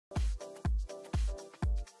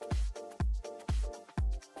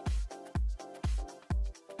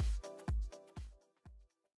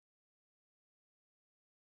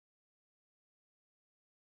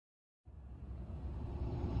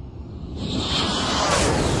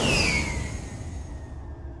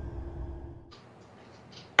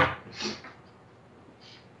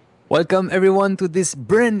Welcome everyone to this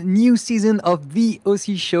brand new season of the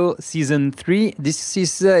OC Show Season 3. This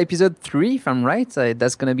is episode 3, if I'm right.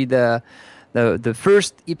 That's going to be the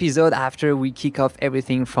first episode after we kick off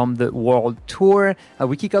everything from the World Tour.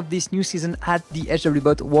 We kick off this new season at the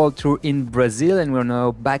HWBOT World Tour in Brazil, and we're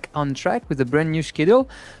now back on track with a brand new schedule.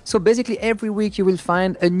 So basically every week you will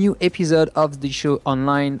find a new episode of the show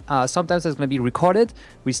online. Sometimes it's going to be recorded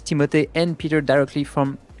with Timothée and Peter directly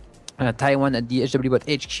from Taiwan at the HWBOT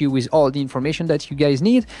HQ with all the information that you guys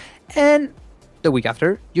need. And the week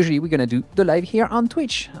after, usually we're going to do the live here on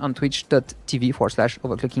Twitch, on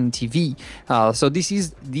twitch.tv/overclocking-TV. So this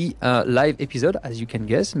is the live episode, as you can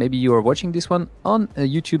guess. Maybe you are watching this one on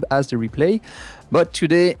YouTube as the replay. But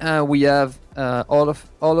today we have all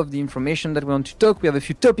of the information that we want to talk. We have a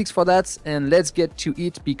few topics for that, and let's get to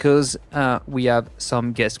it because we have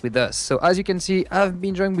some guests with us. So as you can see, I've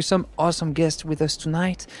been joined with some awesome guests with us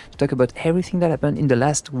tonight to talk about everything that happened in the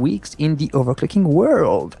last weeks in the overclocking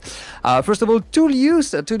world. First of all,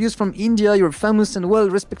 Toolius from India. You're a famous and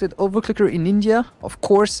well-respected overclocker in India, of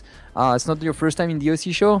course. It's not your first time in the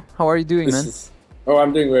OC show. How are you doing, man?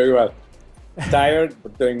 I'm doing very well. Tired,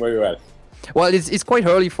 but doing very well. Well, it's quite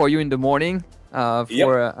early for you in the morning.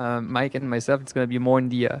 For Mike and myself, it's gonna be more in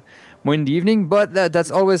the evening. But that's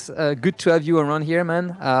always good to have you around here,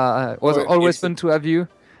 man. Always fun to have you.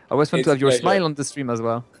 Always fun to have your smile on the stream as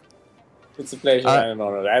well. It's a pleasure and an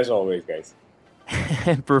honor, as always, guys.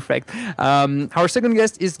 Perfect. Our second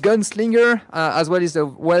guest is Gunslinger, as well as a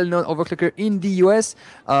well-known overclocker in the US.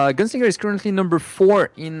 Gunslinger is currently number 4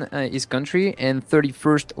 in his country and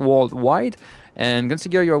 31st worldwide. And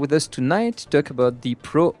Gunslinger, you are with us tonight to talk about the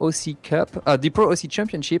ProOC Cup, the ProOC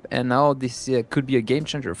Championship, and now this could be a game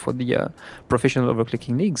changer for the professional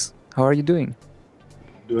overclocking leagues. How are you doing?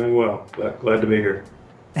 Doing well. Glad to be here.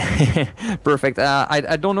 Perfect.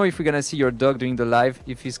 I don't know if we're gonna see your dog during the live,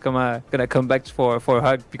 if he's gonna come back for a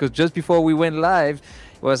hug, because just before we went live,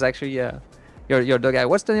 it was actually your dog.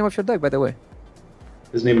 What's the name of your dog, by the way?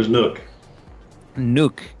 His name is Nook.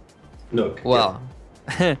 Nook. Nook. Wow.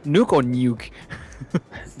 Yeah. Nook or Nuke?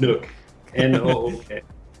 Nook. N-O-O-K.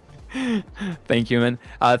 Thank you, man.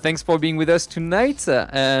 Thanks for being with us tonight.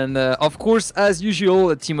 And of course, as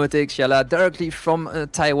usual, Timothée Xiala directly from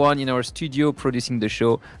Taiwan in our studio producing the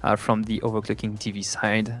show from the OverClocking-TV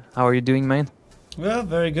side. How are you doing, man? Well,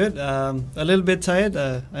 very good. A little bit tired.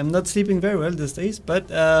 I'm not sleeping very well these days, but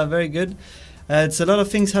very good. It's a lot of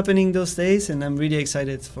things happening those days, and I'm really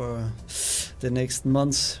excited for the next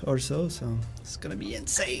months or so. So it's going to be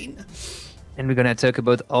insane. And we're going to talk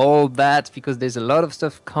about all that because there's a lot of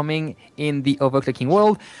stuff coming in the overclocking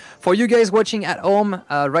world. For you guys watching at home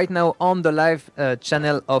right now on the live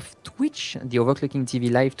channel of Twitch, the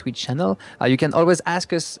OverClocking-TV live Twitch channel, you can always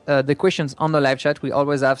ask us the questions on the live chat. We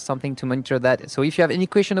always have something to monitor that. So if you have any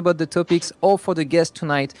question about the topics or for the guests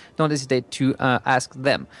tonight, don't hesitate to ask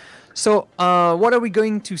them. So what are we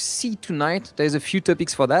going to see tonight? There's a few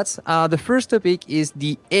topics for that. The first topic is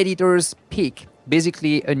the editor's pick.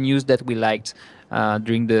 Basically a news that we liked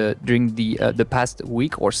during the past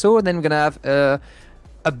week or so. Then we're gonna have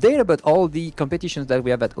update about all the competitions that we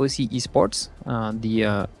have at OC Esports,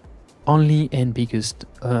 the only and biggest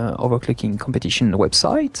overclocking competition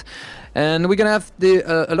website. And we're gonna have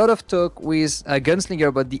a lot of talk with Gunslinger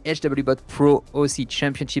about the HWBOT ProOC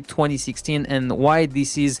Championship 2016 and why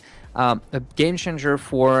this is a game changer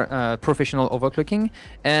for professional overclocking.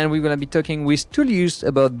 And we're going to be talking with Toolius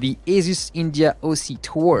about the ASUS India OC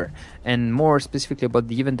Tour and more specifically about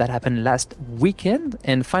the event that happened last weekend.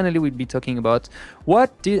 And finally, we'll be talking about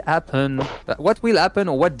what will happen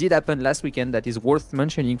or what did happen last weekend that is worth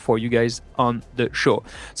mentioning for you guys on the show.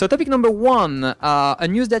 So topic number 1, a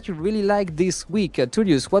news that you really liked this week.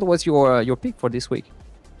 Toolius, what was your pick for this week?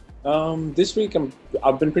 This week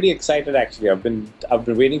I've been pretty excited actually. I've been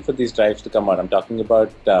waiting for these drives to come out. I'm talking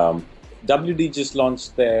about WD just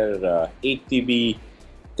launched their 8 TB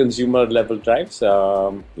consumer level drives.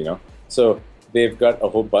 So they've got a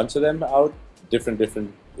whole bunch of them out, different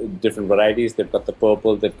varieties. They've got the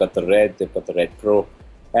purple, they've got the red Pro,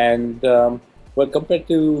 and well, compared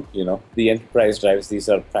to the enterprise drives, these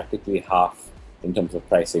are practically half in terms of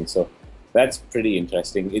pricing. So that's pretty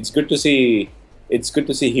interesting. It's good to see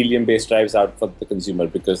helium-based drives out for the consumer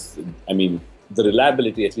because, I mean, the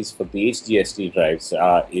reliability, at least for the HDST drives,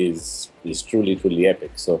 is truly, truly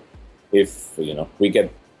epic. So if, we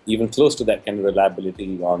get even close to that kind of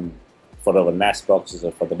reliability for our NAS boxes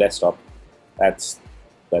or for the desktop, that's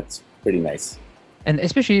pretty nice. And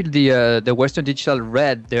especially the Western Digital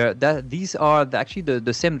Red, these are actually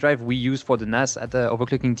the same drive we use for the NAS at the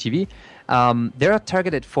OverClocking-TV. They are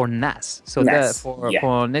targeted for NAS, so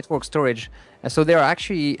for network storage. So they are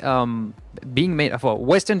actually being made. For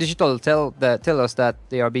Western Digital tell us that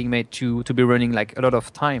they are being made to be running like a lot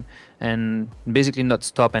of time and basically not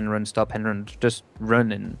stop and run, just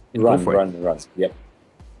run and go for it. Run. Yep.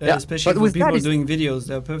 Yeah, especially for people doing videos,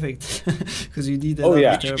 they're perfect because you need a lot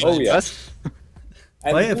of terabytes.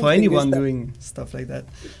 Oh yeah. For anyone doing stuff like that.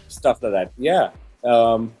 Yeah.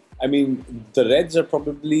 I mean, the Reds are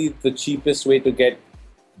probably the cheapest way to get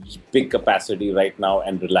big capacity right now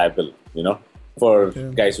and reliable, for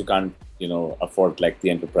guys who can't, afford like the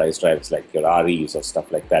enterprise drives like your REs or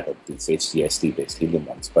stuff like that, or these HDST-based helium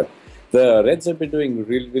ones. But the Reds have been doing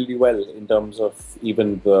really, really well in terms of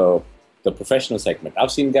even the professional segment.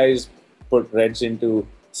 I've seen guys put Reds into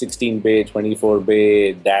 16-bay,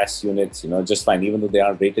 24-bay DAS units, just fine, even though they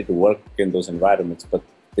aren't rated to work in those environments, but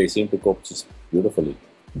they seem to cope just beautifully.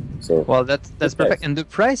 So well, that's perfect. And the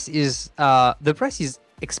price is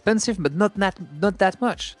expensive, but not that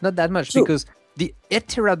much, True. Because the 8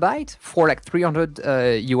 terabyte for like 300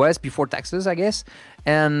 US before taxes, I guess,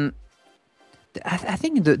 and I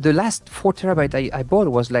think the last 4 terabyte I bought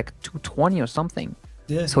was like 220 or something.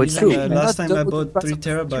 Yeah, so it's last time I bought 3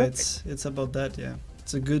 terabytes. It's about that, yeah.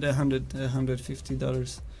 It's a good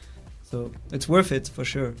 $150, so it's worth it for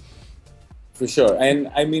sure. For sure,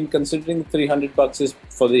 and I mean, considering $300 is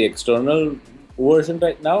for the external version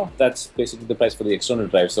right now, that's basically the price for the external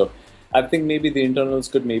drive. So I think maybe the internals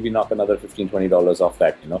could maybe knock another $15-20 off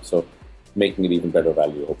that, so making it even better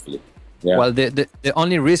value, hopefully. Yeah. Well, the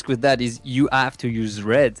only risk with that is you have to use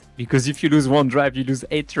Red, because if you lose one drive, you lose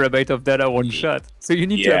 8 terabytes of data one shot. So you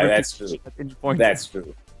need to have that's true. At any point. That's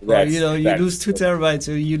true. Or, you lose 2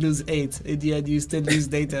 terabytes, or you lose 8. In the end, you still lose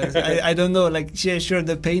data. I don't know. Like, sure,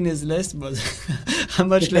 the pain is less, but how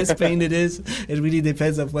much less pain it is, it really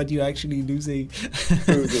depends on what you're actually losing.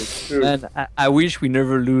 True. And I wish we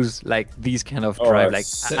never lose like these kind of drive. Like,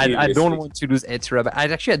 I don't want to lose 8 terabytes. I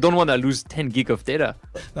don't want to lose 10 gig of data.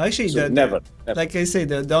 Actually, never. Like I say,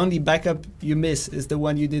 the only backup you miss is the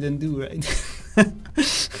one you didn't do, right?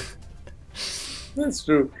 That's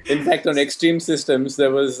true. In fact, on Extreme Systems,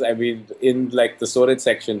 there was, in like the storage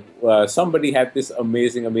section, somebody had this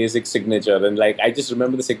amazing signature. And like, I just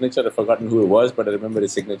remember the signature. I've forgotten who it was, but I remember the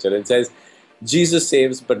signature. It says, Jesus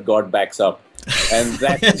saves, but God backs up. And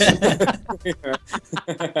that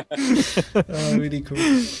really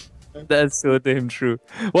cool. That's so damn true.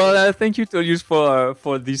 Well, thank you, Toolius, for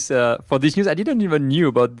this news. I didn't even knew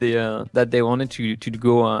about that they wanted to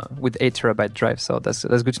go with 8 terabyte drive. So that's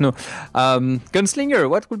good to know. Gunslinger,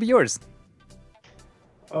 what would be yours?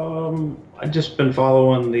 I've just been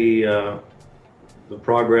following the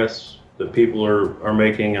progress that people are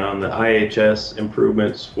making on the IHS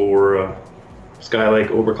improvements for Skylake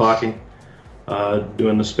overclocking,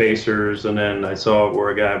 doing the spacers, and then I saw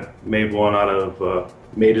where a guy made one out of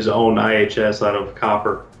made his own IHS out of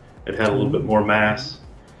copper. It had a little bit more mass.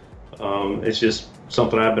 It's just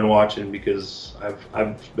something I've been watching because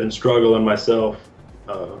I've been struggling myself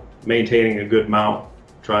maintaining a good mount,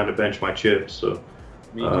 trying to bench my chips. So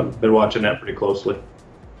I've been watching that pretty closely.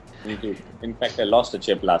 Me too. In fact, I lost a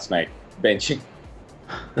chip last night benching.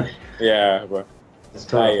 Yeah, but it's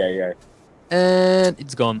tough. And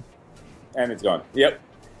it's gone. Yep.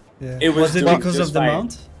 Yeah. Was it because of the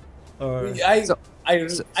mount? Or I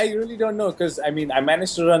really don't know, because I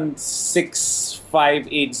managed to run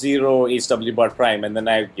 6580 HWBOT Prime, and then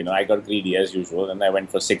I got greedy as usual, and I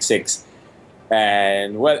went for 66,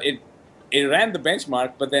 and well, it ran the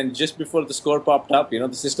benchmark, but then just before the score popped up,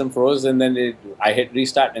 the system froze, and then I hit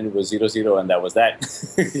restart, and it was 0-0, and that was that.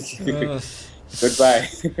 Goodbye.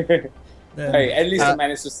 Hey, at least I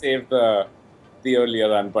managed to save the earlier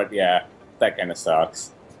run, but yeah, that kind of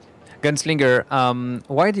sucks. Gunslinger,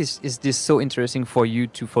 why is this so interesting for you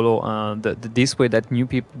to follow this way that new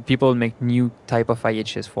people make new type of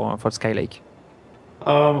IHS for Skylake?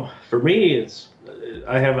 For me,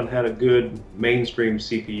 I haven't had a good mainstream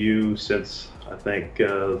CPU since I think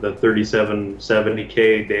the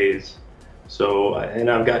 3770K days. So, and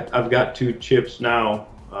I've got 2 chips now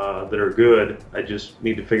that are good. I just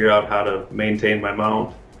need to figure out how to maintain my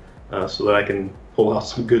mount so that I can pull out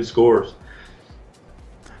some good scores.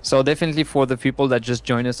 So definitely for the people that just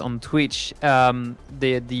join us on Twitch,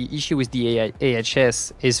 the issue with the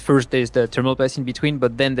AHS is first there's the thermal pass in between,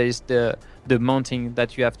 but then there is the mounting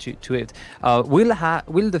that you have to it.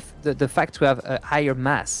 Will the fact to have a higher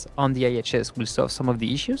mass on the AHS will solve some of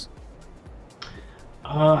the issues?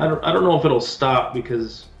 I don't know if it'll stop,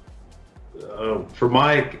 because for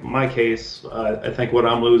my case, I think what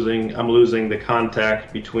I'm losing the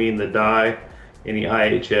contact between the die and the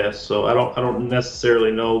IHS. So I don't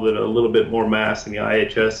necessarily know that a little bit more mass in the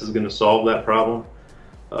IHS is going to solve that problem.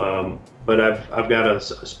 But I've got a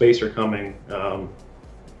spacer coming,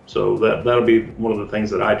 so that'll be one of the things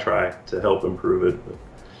that I try to help improve it.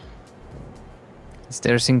 It's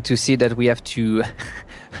interesting to see that we have to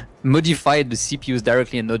modify the CPUs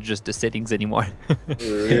directly and not just the settings anymore.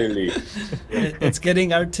 Really? It's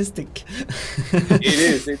getting artistic.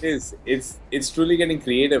 It is. It's truly getting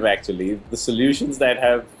creative, actually. The solutions that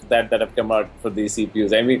have come out for these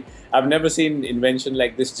CPUs. I mean, I've never seen invention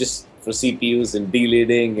like this just for CPUs and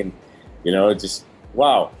deleading and, you know, just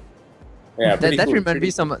wow. Yeah, that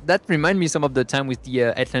remind me some of the time with the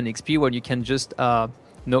Atlan XP when you can just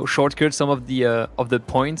shortcut some of the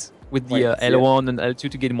points with the L1 and L2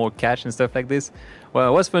 to get more cache and stuff like this. Well,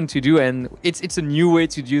 it was fun to do, and it's a new way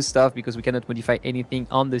to do stuff because we cannot modify anything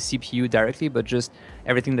on the CPU directly, but just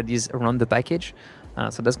everything that is around the package.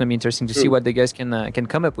 So that's going to be interesting to see what the guys can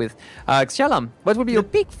come up with. Xiaolam, what will be your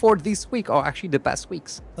pick for this week, or actually the past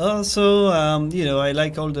weeks? You know, I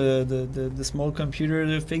like all the small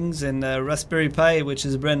computer things, and Raspberry Pi, which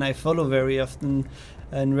is a brand I follow very often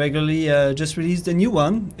and regularly, just released a new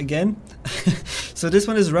one again. So this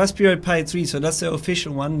one is Raspberry Pi 3, so that's the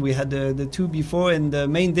official one. We had the two before, and the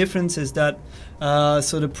main difference is that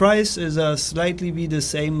so the price is slightly be the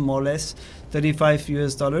same, more or less, $35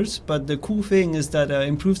 US, but the cool thing is that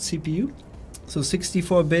improved CPU, so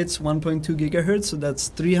 64 bits, 1.2 gigahertz, so that's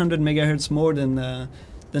 300 megahertz more than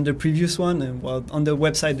the previous one, and well, on the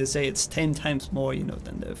website they say it's 10 times more, you know,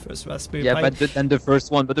 than the first Raspberry Pi. Yeah, than the first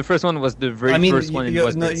one. But the first one was the very first one.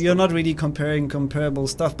 You're not really comparing comparable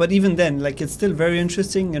stuff, but even then, like, it's still very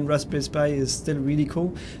interesting, and Raspberry Pi is still really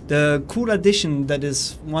cool. The cool addition that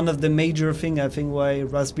is one of the major thing I think why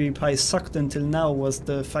Raspberry Pi sucked until now was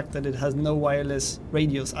the fact that it has no wireless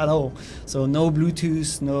radios at all. So no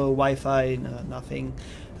Bluetooth, no Wi-Fi, nothing.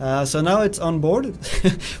 So now it's on board,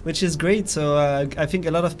 which is great. So I think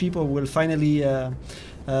a lot of people will finally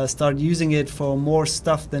start using it for more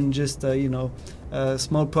stuff than just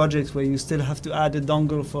small projects where you still have to add a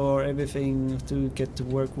dongle for everything to get to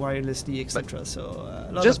work wirelessly, etc. So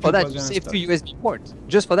just for that you save two USB ports.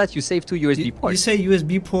 Just for that you save two USB ports. You say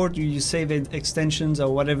USB port, you save extensions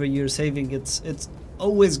or whatever you're saving. It's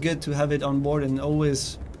always good to have it on board, and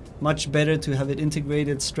always much better to have it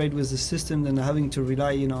integrated straight with the system than having to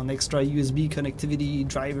rely, on extra USB connectivity,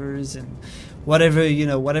 drivers, and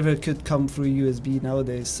whatever could come through USB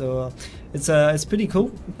nowadays. So it's pretty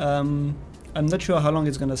cool. I'm not sure how long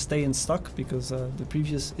it's gonna stay in stock, because the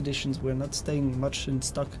previous editions were not staying much in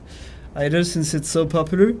stock either, since it's so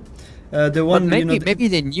popular. Maybe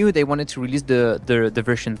they knew they wanted to release the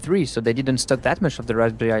version 3, so they didn't stock that much of the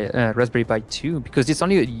Raspberry Pi 2, because it's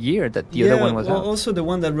only a year that the other one was out. Also, the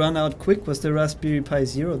one that ran out quick was the Raspberry Pi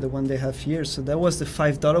Zero, the one they have here. So that was the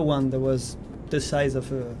 $5 one that was the size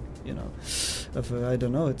of a, I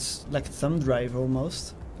don't know, it's like a thumb drive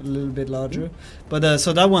almost, a little bit larger. But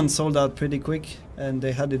so that one sold out pretty quick, and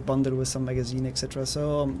they had it bundled with some magazine, etc.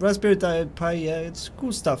 So Raspberry Pi, it's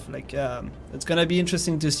cool stuff. Like it's gonna be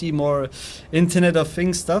interesting to see more Internet of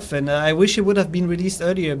Things stuff, and I wish it would have been released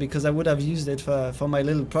earlier, because I would have used it for my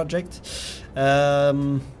little project.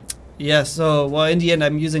 Yeah, so well, in the end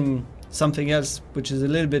I'm using something else which is a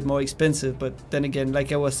little bit more expensive, but then again,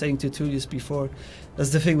 like I was saying to Toolius before, that's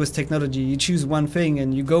the thing with technology. You choose one thing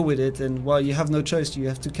and you go with it, and while you have no choice, you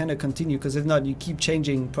have to kind of continue, because if not, you keep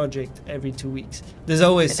changing project every 2 weeks. There's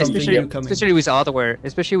always something new coming. Especially with hardware,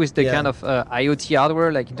 especially with the kind of IoT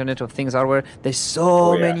hardware, like Internet of Things hardware. There's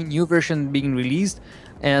so many new versions being released,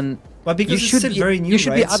 and but because it's still very new, you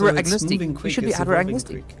should be right? hardware So agnostic. You should be hardware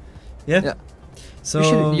agnostic. Yeah.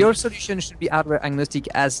 So your solution should be hardware agnostic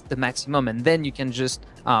as the maximum, and then you can just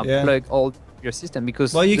plug all your system,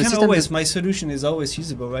 because you can always, my solution is always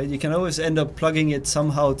usable, right? You can always end up plugging it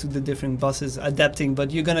somehow to the different buses, adapting,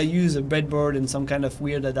 but you're gonna use a breadboard and some kind of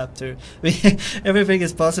weird adapter. Everything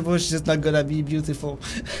is possible, it's just not gonna be beautiful.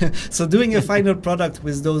 So doing a final product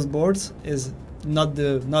with those boards is not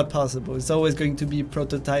possible. It's always going to be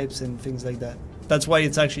prototypes and things like that. That's why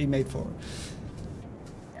it's actually made for.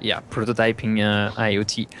 Yeah, prototyping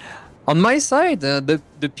IoT. On my side, the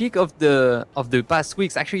peak of the past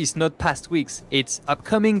weeks, actually it's not past weeks, it's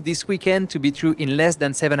upcoming this weekend, to be true, in less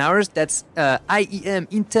than 7 hours. That's IEM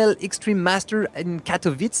Intel Extreme Master in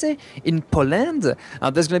Katowice in Poland.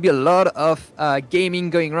 There's going to be a lot of gaming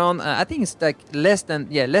going around. I think it's like less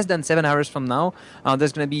than 7 hours from now.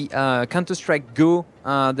 There's going to be Counter-Strike Go.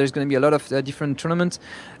 There's going to be a lot of different tournaments.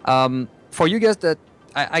 For you guys that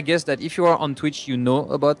I guess that if you are on Twitch, you know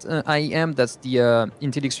about IEM. That's the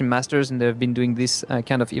Intel Extreme Masters, and they've been doing this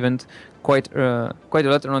kind of event quite a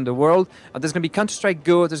lot around the world. There's going to be Counter-Strike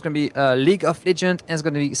Go, there's going to be League of Legends, and there's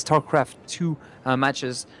going to be StarCraft 2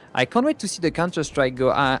 matches. I can't wait to see the Counter-Strike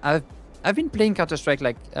Go. I've been playing Counter-Strike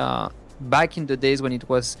like back in the days when it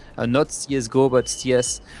was not CSGO but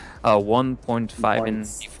CS 1.5 and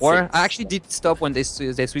before. I actually did stop when they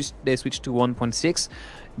switched to 1.6,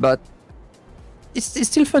 but it's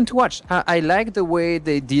still fun to watch. I like the way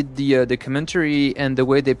they did the commentary and the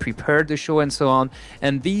way they prepared the show and so on.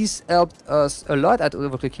 And these helped us a lot at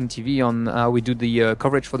OverClocking-TV on we do the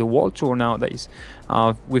coverage for the World Tour nowadays.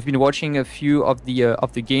 We've been watching a few of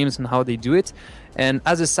the games and how they do it. And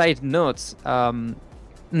as a side note,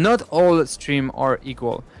 not all streams are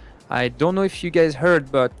equal. I don't know if you guys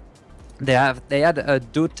heard, but they had a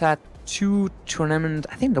Dota 2 tournament.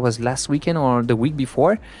 I think that was last weekend or the week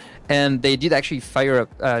before. And they did actually fire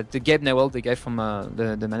up the Gabe Newell, the guy from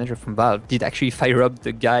the manager from Valve, did actually fire up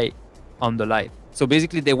the guy on the live. So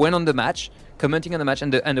basically, they went on the match, commenting on the match,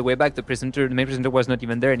 and the way back, the main presenter was not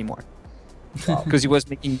even there anymore, because he was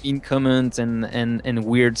making mean comments and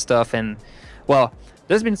weird stuff. And well,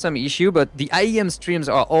 there's been some issue, but the IEM streams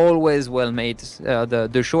are always well made.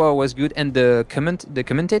 The show was good, and the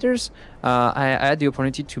commentators. I had the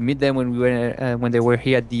opportunity to meet them when they were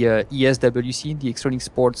here at the ESWC, the Electronic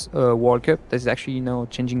Sports World Cup. That is actually now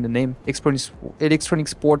changing the name, Electronic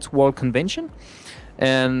Sports World Convention.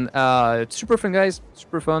 And super fun guys,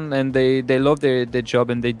 super fun, and they love their job,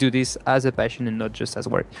 and they do this as a passion and not just as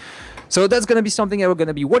work. So that's gonna be something we're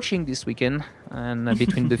gonna be watching this weekend, and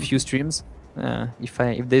between the few streams.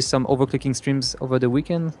 If there's some overclocking streams over the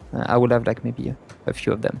weekend, I will have like maybe a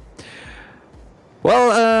few of them.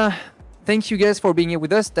 Well, thank you guys for being here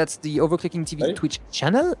with us. That's the OverClocking-TV Twitch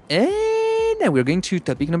channel, and we're going to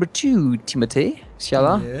topic number 2. Timothée,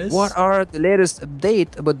 Siala, yes. What are the latest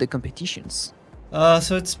update about the competitions?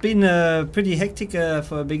 So it's been pretty hectic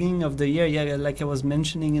for the beginning of the year. Yeah, like I was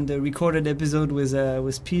mentioning in the recorded episode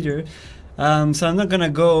with Peter. So I'm not going to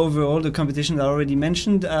go over all the competitions I already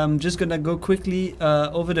mentioned. I'm just going to go quickly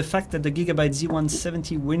over the fact that the Gigabyte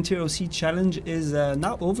Z170 Winter OC Challenge is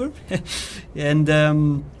now over.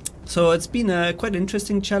 And so it's been a quite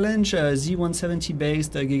interesting challenge. Z170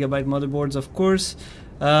 based Gigabyte motherboards, of course.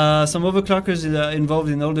 Some overclockers involved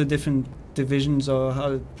in all the different divisions, or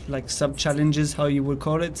how, like sub-challenges, how you would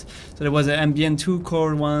call it. So there was an Ambient 2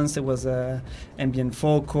 core once, there was a Ambient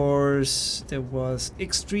 4 cores, there was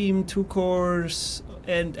Extreme 2 cores,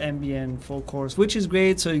 and Ambient 4 cores, which is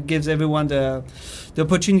great. So it gives everyone the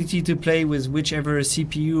opportunity to play with whichever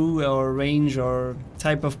CPU or range or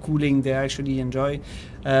type of cooling they actually enjoy.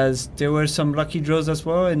 As there were some lucky draws as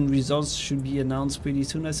well, and results should be announced pretty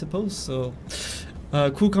soon, I suppose. So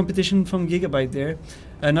cool competition from Gigabyte there.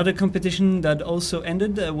 Another competition that also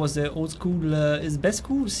ended was the Old School is Best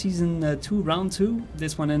School Season 2 Round 2.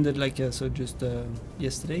 This one ended like so just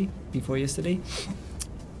before yesterday,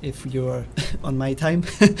 if you're on my time.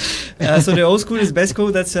 So the Old School is Best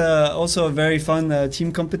School. That's also a very fun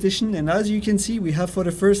team competition. And as you can see, we have for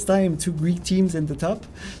the first time 2 Greek teams in the top.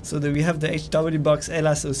 So that we have the HWBOT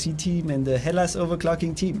Hellas OC team and the Hellas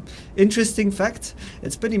Overclocking team. Interesting fact,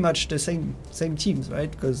 it's pretty much the same teams, right?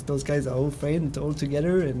 Because those guys are all friends all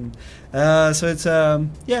together, and so it's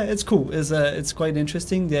yeah, it's cool. It's quite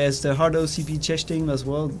interesting. There's the Hard OCP Czech team as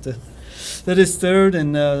well. That is third,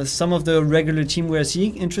 and some of the regular team we're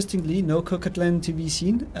seeing. Interestingly, no Coquetland to be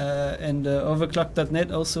seen, and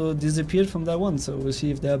Overclock.net also disappeared from that one. So we'll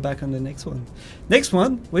see if they're back on the next one. Next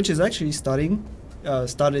one, which is actually started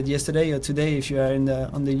yesterday or today if you are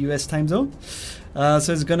on the US time zone.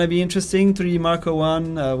 So it's gonna be interesting. 3D Marco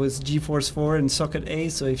 1 with GeForce 4 and Socket A.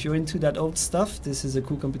 So if you're into that old stuff, this is a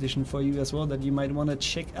cool competition for you as well that you might want to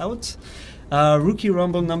check out. Rookie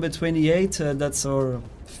Rumble number 28. That's our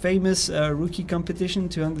famous rookie competition.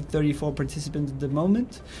 234 participants at the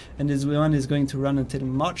moment, and this one is going to run until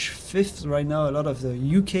March 5th. Right now, a lot of the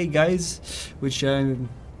UK guys, which I'm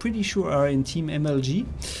pretty sure are in Team MLG,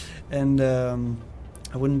 and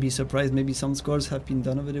I wouldn't be surprised. Maybe some scores have been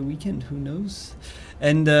done over the weekend. Who knows?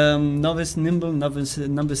 And Novice Nimble, Novice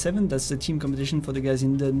number 7. That's the team competition for the guys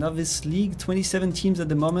in the Novice League. 27 teams at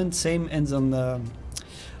the moment. Same ends on the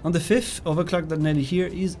 5th. Overclock.net here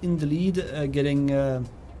is in the lead, getting.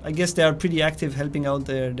 I guess they are pretty active, helping out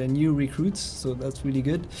their new recruits, so that's really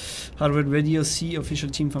good. Harvard Radio C official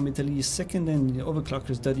team from Italy is second, and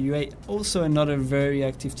Overclockers.ua, also another very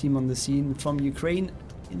active team on the scene from Ukraine,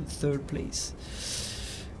 in third place.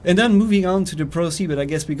 And then moving on to the Pro C, but I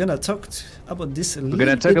guess we're gonna talk about this a little bit more.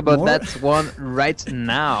 We're gonna talk about that one right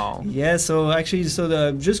now. Yeah, so actually,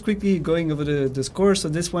 just quickly going over the score. So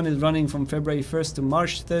this one is running from February 1st to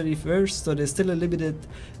March 31st. So there's still a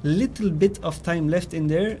little bit of time left in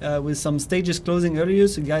there, with some stages closing earlier.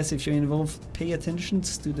 So guys, if you're involved, pay attention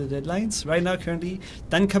to the deadlines. Right now, currently,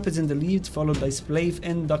 Dan Cup is in the lead, followed by Splave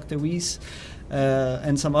and Dr. Weiss.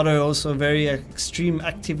 And some other also very extreme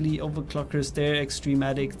actively overclockers there, Extreme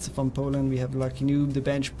Addicts from Poland. We have Lucky Noob, the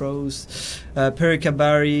Bench Bros,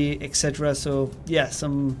 Perikabari, etc. So yeah,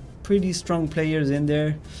 some pretty strong players in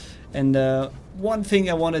there. And one thing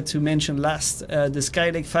I wanted to mention last, the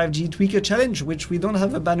Skylake 5G Tweaker Challenge, which we don't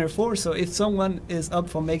have a banner for. So if someone is up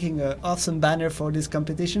for making an awesome banner for this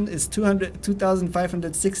competition, it's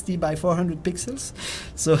 2560 by 400 pixels.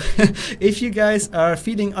 So if you guys are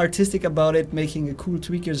feeling artistic about it, making a cool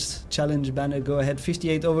Tweakers Challenge banner, go ahead.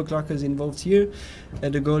 58 overclockers involved here.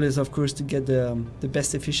 The goal is, of course, to get the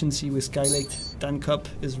best efficiency with Skylake. Dan Cup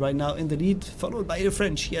is right now in the lead, followed by the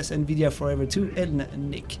French, yes, NVIDIA Forever 2, and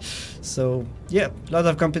Nick. So yeah, a lot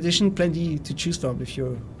of competition, plenty to choose from if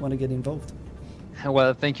you want to get involved.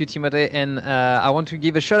 Well, thank you, Timothée, and I want to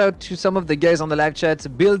give a shout out to some of the guys on the live chat.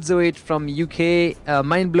 Build Zoid from UK,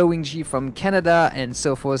 Mindblowing G from Canada, and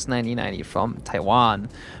Sophos 9090 from Taiwan.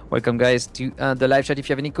 Welcome, guys, to the live chat. If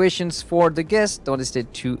you have any questions for the guests, don't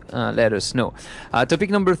hesitate to let us know. Topic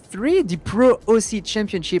number 3, the ProOC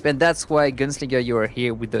Championship, and that's why, Gunslinger, you are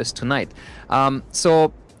here with us tonight.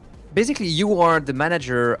 So basically, you are the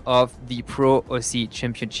manager of the ProOC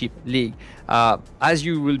Championship League. As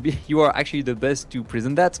you will be, you are actually the best to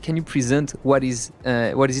present that. Can you present what is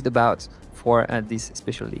it about for this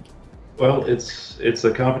special league? Well, it's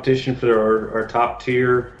a competition for our top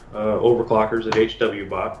tier overclockers at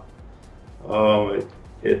HWBOT.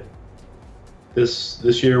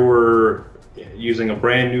 This year we're using a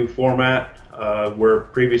brand new format where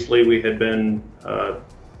previously we had been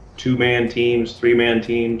 2-man teams, 3-man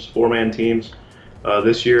teams, 4-man teams.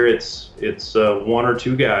 This year it's 1 or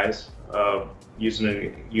 2 guys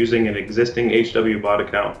using an existing HWBOT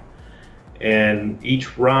account, and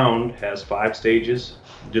each round has 5 stages,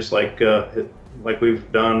 just like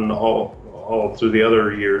we've done all through the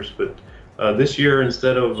other years. But this year,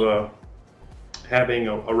 instead of having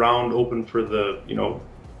a round open for the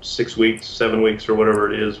 6 weeks, 7 weeks, or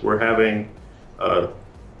whatever it is, we're having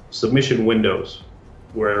submission windows,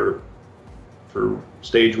 where for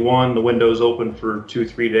stage 1 the window's open for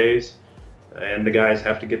 2-3 days, and the guys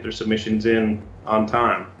have to get their submissions in on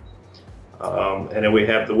time, and then we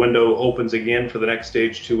have the window opens again for the next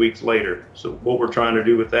stage 2 weeks later. So what we're trying to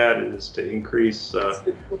do with that is to increase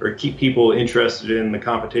or keep people interested in the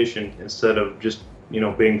competition, instead of just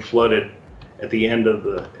being flooded at the end of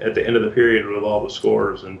the period with all the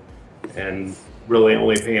scores, and really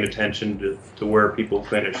only paying attention to where people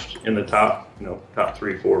finished in the top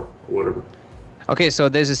 3, 4, or whatever. Okay, so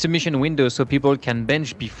there's a submission window, so people can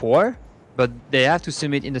bench before, but they have to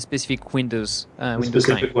submit in the specific windows.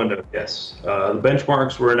 Specific window, yes. The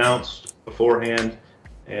benchmarks were announced beforehand,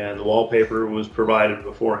 and the wallpaper was provided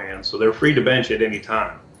beforehand, so they're free to bench at any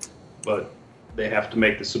time, but they have to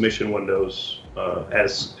make the submission windows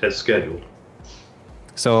as scheduled.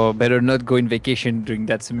 So better not go in vacation during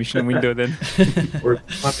that submission window then. Or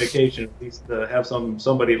on vacation, at least have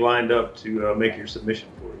somebody lined up to make your submission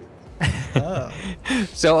for you. Oh.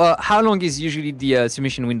 So how long is usually the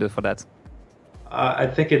submission window for that? I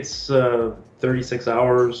think it's 36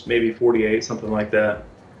 hours, maybe 48, something like that.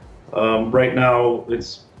 Right now,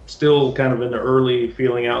 it's still kind of in the early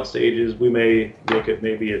feeling out stages. We may look at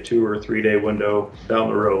maybe a 2 or 3 day window down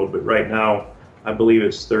the road, but right now, I believe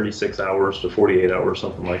it's 36 hours to 48 hours,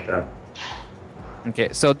 something like that. Okay,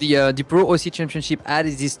 so the ProOC Championship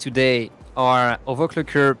as it is today are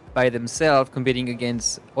overclocker by themselves competing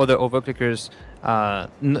against other overclockers,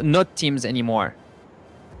 not teams anymore.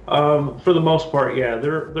 For the most part, yeah.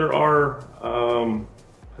 There are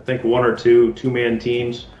I think 1 or 2 2-man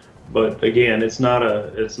teams, but again, it's not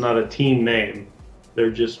a team name. They're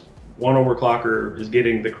just one overclocker is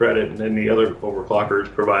getting the credit, and then the other overclocker is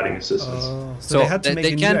providing assistance. So they had to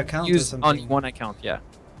make a new account use or something. only one account, yeah.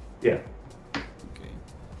 Yeah. Okay.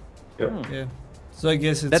 Yep. Yeah. So I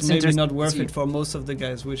guess it's That's maybe not worth it for most of the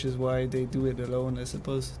guys, which is why they do it alone, I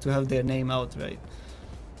suppose, to have their name out, right?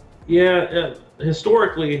 Yeah.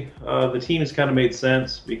 Historically, the teams kind of made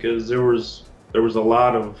sense because there was a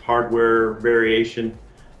lot of hardware variation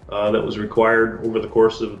that was required over the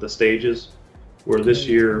course of the stages. Where this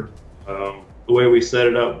year, the way we set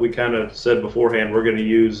it up, we kind of said beforehand, we're going to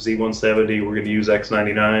use Z170, we're going to use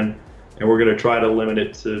X99, and we're going to try to limit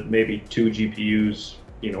it to maybe 2 GPUs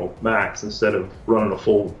max instead of running a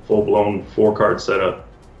full-blown 4-card setup.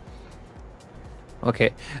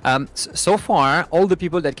 Okay. So far, all the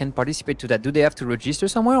people that can participate to that, do they have to register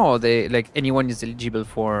somewhere, or they like anyone is eligible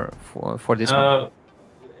for this one?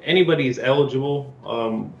 Anybody is eligible,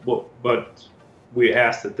 but we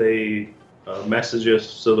ask that they message us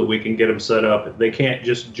so that we can get them set up. They can't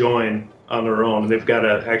just join on their own. They've got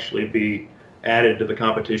to actually be added to the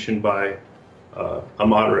competition by a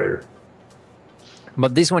moderator.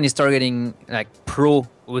 But this one is targeting like pro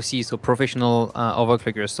OC, so professional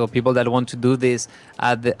overclockers. So people that want to do this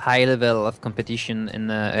at the high level of competition and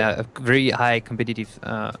a very high competitive,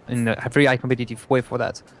 in a very high competitive way for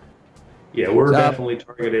that. Yeah, we're definitely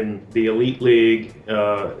targeting the Elite League,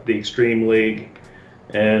 the Extreme League,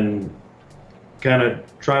 and kind of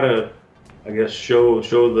try to, I guess, show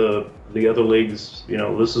the other leagues,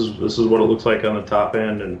 this is what it looks like on the top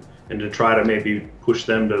end, and to try to maybe push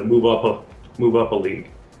them to move up a league.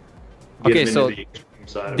 Okay, so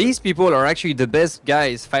these people are actually the best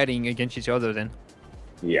guys fighting against each other then.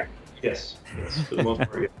 Yeah. Yes, for the most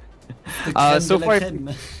part. Yeah.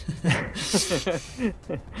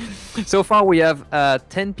 So far we have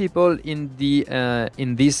 10 people in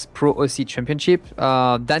this Pro OC Championship.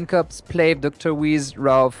 Dan Cops, Plave, Dr. Wiz,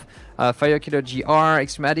 Ralph, Firekiller GR,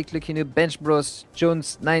 Extreme Addict, Lucino, Bench Bros,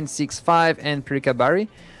 Jones 965, and Pirika Barry.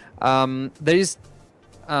 There is,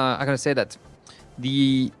 I'm gonna say that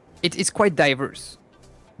it's quite diverse.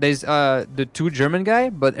 There's the 2 German guy,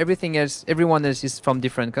 but everyone else is from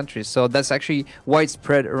different countries. So that's actually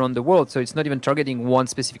widespread around the world. So it's not even targeting one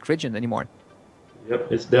specific region anymore.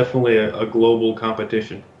 Yep, it's definitely a global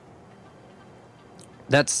competition.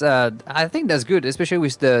 That's I think that's good, especially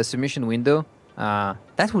with the submission window.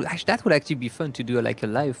 That would actually be fun to do like a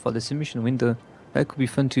live for the submission window. That could be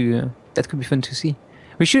fun to see.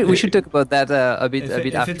 We should talk about that a bit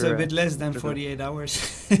after. If it's a bit less than 48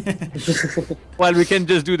 hours. Well, we can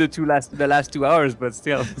just do the last 2 hours, but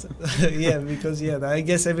still. Yeah, because I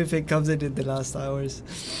guess everything comes in the last hours.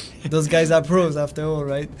 Those guys are pros after all,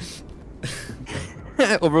 right?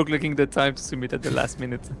 Overclocking the time to submit at the last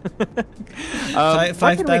minute.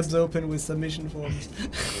 Five tabs open with submission forms.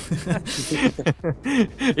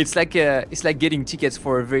 It's like getting tickets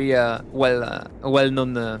for a very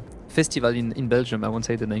well-known festival in Belgium. I won't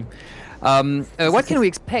say the name. What can we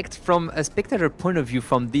expect from a spectator point of view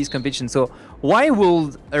from this competition? So why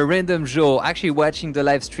would a random Joe actually watching the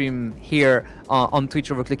live stream here on Twitch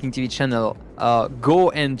OverClocking-TV channel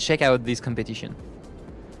go and check out this competition?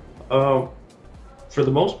 For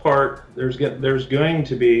the most part, there's going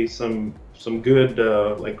to be some good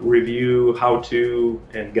like review, how-to,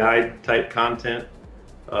 and guide type content,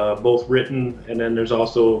 both written, and then there's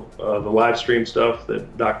also the live stream stuff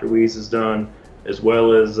that Dr. Weeze has done, as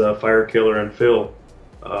well as Firekiller and Phil.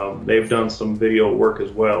 They've done some video work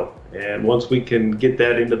as well. And once we can get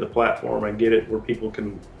that into the platform and get it where people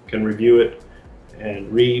can review it and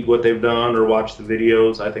read what they've done or watch the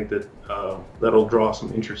videos, I think that that'll draw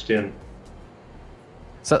some interest in.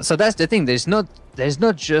 So that's the thing. There's not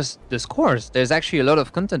just the scores. There's actually a lot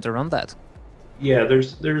of content around that. Yeah,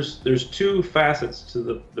 there's 2 facets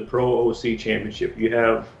to the Pro OC Championship. You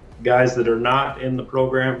have guys that are not in the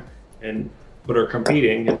program but are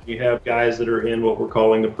competing, and you have guys that are in what we're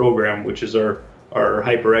calling the program, which is our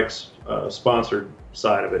HyperX sponsored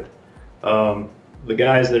side of it. The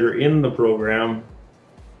guys that are in the program,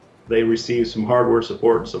 they receive some hardware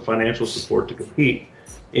support and some financial support to compete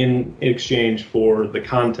in exchange for the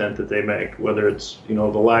content that they make, whether it's the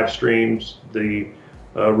live streams, the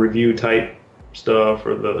review type stuff,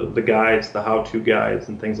 or the guides, the how-to guides,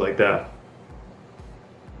 and things like that.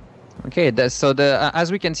 Okay, so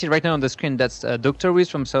as we can see right now on the screen, that's Dr. Wiz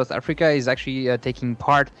from South Africa is actually taking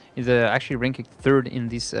part. He's actually ranked 3rd in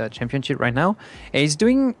this championship right now. And he's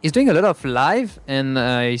doing a lot of live, and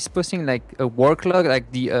he's posting like a work log,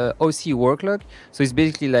 like the OC work log. So he's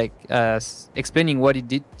basically like explaining what he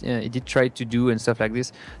did try to do and stuff like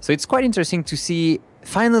this. So it's quite interesting to see.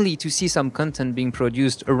 Finally, to see some content being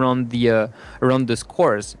produced around the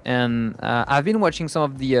scores. And I've been watching some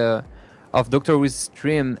of the of Dr. Wiz's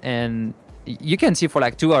stream, and you can see for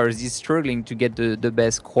like 2 hours he's struggling to get the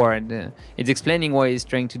best score, and it's explaining why he's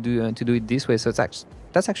trying to do it this way. So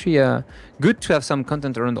that's actually good to have some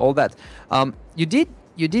content around all that. You did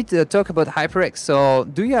talk about HyperX. So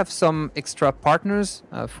do you have some extra partners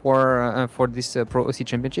for this Pro OC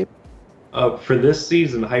Championship? For this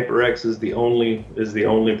season, HyperX is the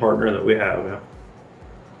only partner that we have. Yeah.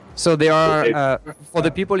 So they are for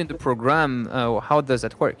the people in the program. How does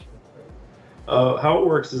that work? How it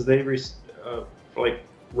works is they for like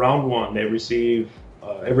round 1, they receive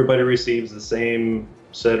everybody receives the same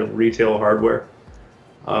set of retail hardware.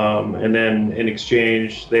 And then in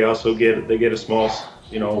exchange, they also get a small,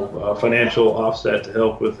 financial offset to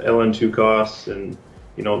help with LN2 costs and,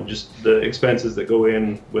 just the expenses that go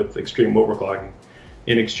in with extreme overclocking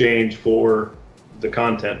in exchange for the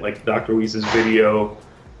content, like Dr. Weese's video.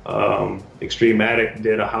 Extreme Addict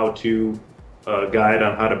did a how-to guide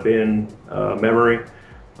on how to bin memory.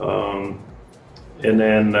 And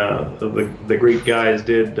then the Greek guys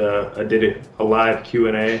did a live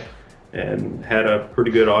Q&A and had a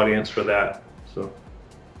pretty good audience for that. So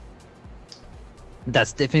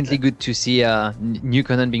that's definitely good to see new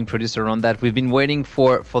content being produced around that. We've been waiting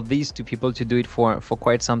for these two people to do it for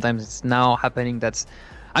quite some time. It's now happening.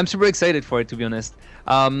 I'm super excited for it, to be honest.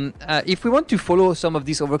 If we want to follow some of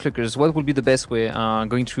these overclockers, what would be the best way?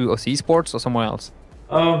 Going through OC Esports or somewhere else?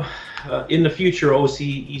 In the future,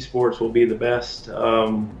 OC Esports will be the best.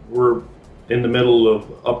 We're in the middle of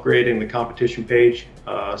upgrading the competition page,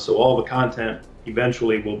 so all the content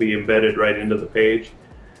eventually will be embedded right into the page.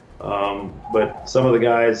 But some of the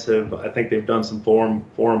guys I think they've done some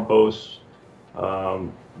forum posts.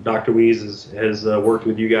 Dr. Weeze has worked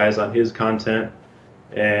with you guys on his content,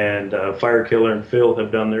 and Firekiller and Phil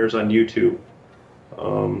have done theirs on YouTube.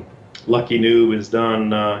 Lucky Noob has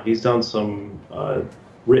done he's done some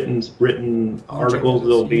written articles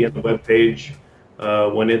that'll be in the webpage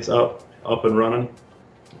when it's up and running,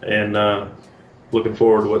 and looking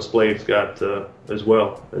forward to what Splav's got as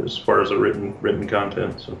well as far as the written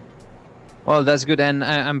content. So. Well, that's good, and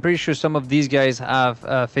I'm pretty sure some of these guys have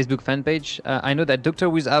a Facebook fan page. I know that Dr.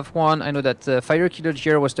 Wiz have one. I know that Firekiller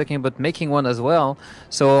GR was talking about making one as well.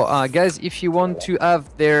 So, guys, if you want to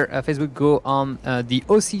have their Facebook, go on the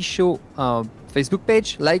OC Show Facebook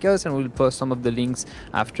page, like us, and we'll post some of the links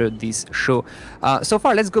after this show. So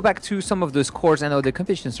far, let's go back to some of the scores and how the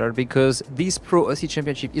competition started, because this Pro OC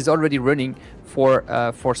Championship is already running for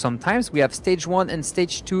some times. We have stage 1 and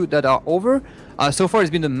stage 2 that are over. So far, it's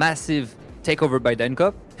been a massive takeover by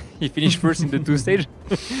Dankop. He finished first in the 2 stage.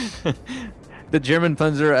 The German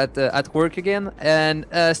Panzer at work again. And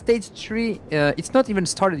stage 3, it's not even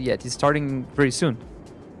started yet. It's starting very soon.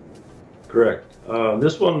 Correct.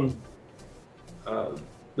 This one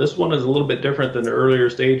is a little bit different than the earlier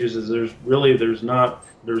stages. There's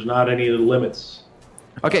not any limits.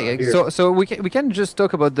 Okay, so we can just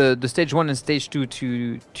talk about the stage 1 and stage 2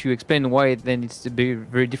 to explain why then it's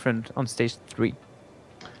very different on stage 3.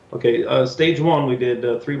 Okay, stage 1 we did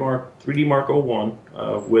 3D Mark 01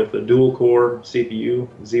 with a dual core CPU,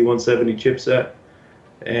 Z170 chipset,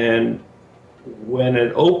 and when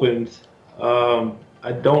it opened,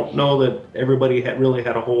 I don't know that everybody really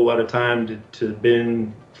had a whole lot of time to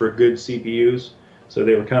bin for good CPUs, so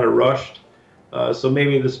they were kind of rushed. So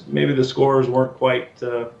maybe the scores weren't quite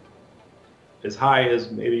as high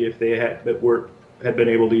as maybe if they had been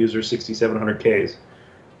able to use their 6700Ks.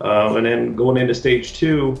 And then going into stage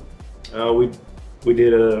 2, we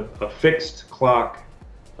did a fixed clock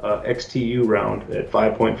XTU round at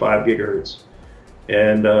 5.5 gigahertz,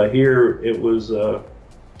 and here it was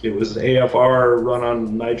AFR run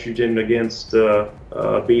on nitrogen against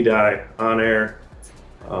BDI on air,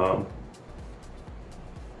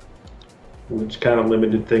 which kind of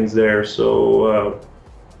limited things there. So.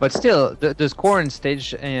 But still, the score in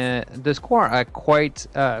stage, the score are quite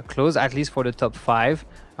close, at least for the top 5.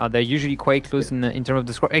 They're usually quite close in terms of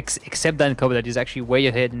the score, except Dankop, that is actually way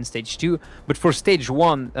ahead in stage 2. But for stage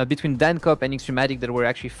 1, between Dankop and Extreme Addict that were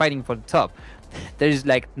actually fighting for the top, there is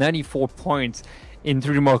like 94 points in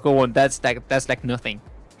 3D Mark 01. That's like nothing.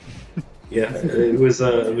 Yeah, it was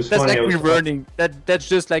that's funny. Like rerunning. That's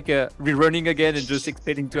just like rerunning again and just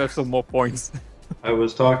expecting to have some more points. I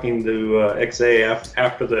was talking to XA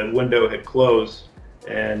after the window had closed,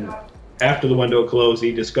 and after the window closed,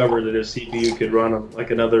 he discovered that his CPU could run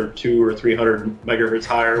like another 200 or 300 megahertz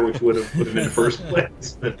higher, which would have put him in first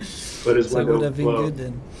place. But his window would have been closed.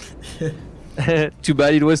 good then. Too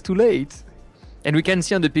bad it was too late. And we can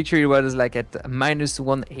see on the picture it was like at minus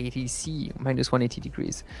 180 C, minus 180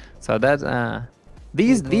 degrees. So that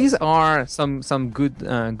these are some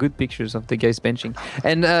good pictures of the guys benching.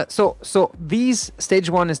 And so these stage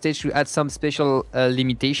 1 and stage 2 had some special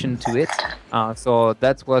limitation to it. So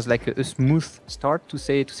that was like a smooth start to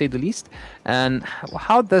say the least. And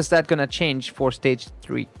how does that gonna change for stage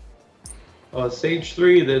 3? Stage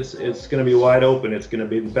 3, it's going to be wide open. It's going to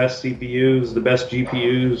be the best CPUs, the best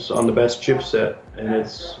GPUs on the best chipset, and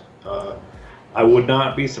it's. I would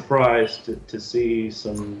not be surprised to see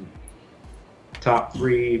some top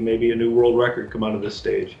 3, maybe a new world record come out of this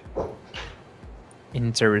stage.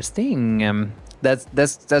 Interesting.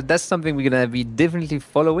 That's something we're gonna be definitely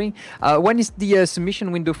following. When is the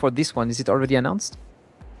submission window for this one? Is it already announced?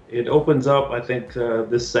 It opens up, I think,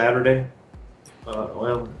 this Saturday.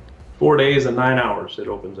 Well, 4 days and 9 hours it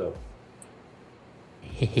opens up.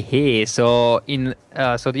 So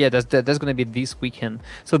yeah, that's gonna be this weekend.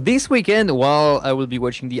 So this weekend, while I will be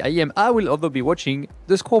watching the IEM, I will also be watching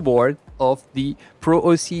the scoreboard of the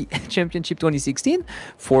ProOC Championship 2016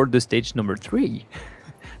 for the stage number 3.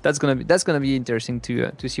 That's gonna be interesting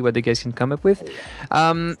to see what the guys can come up with.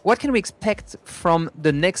 What can we expect from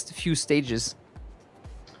the next few stages?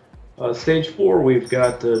 Stage 4, we've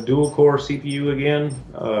got the dual-core CPU again.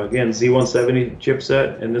 Again, Z170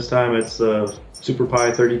 chipset, and this time it's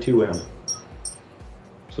SuperPi 32M.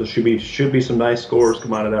 So should be some nice scores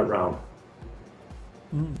come out of that round.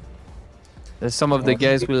 Some of the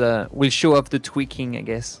guys will show up the tweaking, I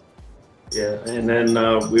guess. Yeah, and then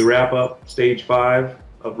we wrap up stage 5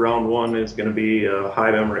 of round 1 is going to be a high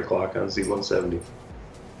memory clock on Z170.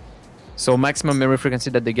 So maximum memory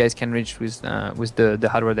frequency that the guys can reach with the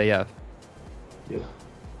hardware they have. Yeah.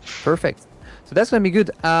 Perfect. So that's gonna be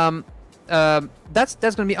good. That's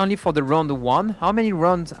gonna be only for the round 1. How many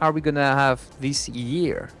rounds are we gonna have this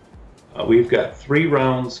year? We've got 3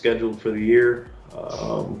 rounds scheduled for the year.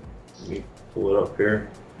 Let me pull it up here.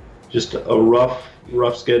 Just a rough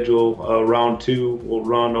schedule. Round 2 will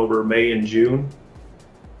run over May and June,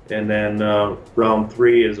 and then round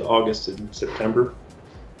 3 is August and September.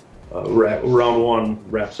 Round 1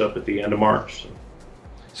 wraps up at the end of March.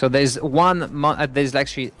 So there's 1 month. There's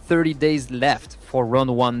actually 30 days left for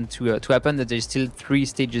round 1 to happen. That there's still 3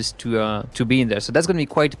 stages to be in there. So that's going to be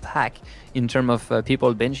quite packed in terms of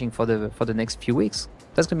people benching for the next few weeks.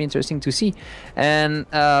 That's going to be interesting to see. And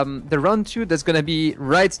the round 2, that's going to be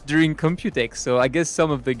right during Computex. So I guess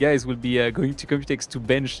some of the guys will be going to Computex to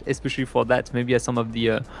bench, especially for that. Maybe at some of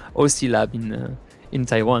the OC lab in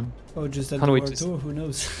Taiwan. Or just at the World Tour, who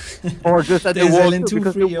knows? Or just at the World Tour.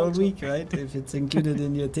 There's free all week, right? If it's included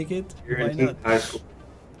in your ticket, why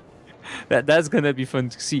not? That's gonna be fun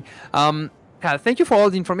to see. Thank you for all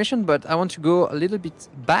the information, but I want to go a little bit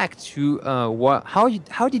back to how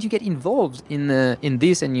did you get involved in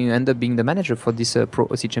this, and you end up being the manager for this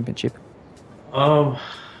ProOC Championship?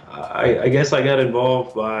 I guess I got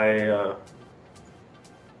involved by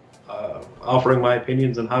offering my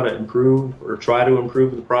opinions on how to improve or try to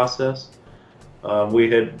improve the process. We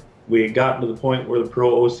had gotten to the point where the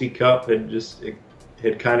ProOC Cup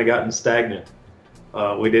had kind of gotten stagnant.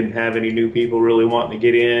 We didn't have any new people really wanting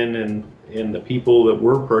to get in, and the people that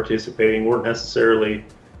were participating weren't necessarily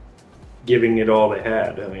giving it all they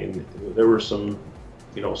had. I mean, there were some,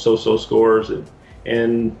 so-so scores,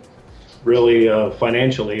 and really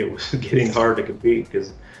financially it was getting hard to compete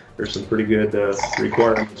because there's some pretty good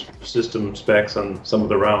requirements for system specs on some of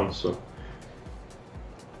the rounds.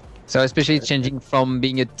 So especially changing from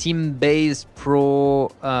being a team-based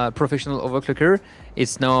professional overclocker,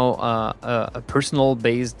 it's now a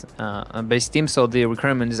personal-based team. So the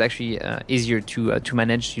requirement is actually easier to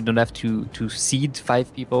manage. You don't have to seed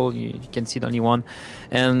 5 people. You can seed only 1.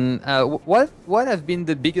 And what have been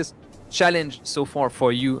the biggest challenge so far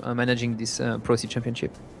for you managing this ProOC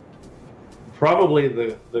Championship? Probably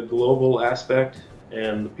the global aspect,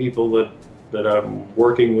 and the people that I'm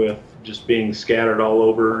working with just being scattered all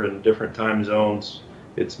over in different time zones.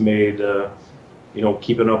 It's made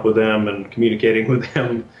keeping up with them and communicating with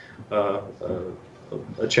them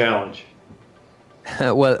a challenge.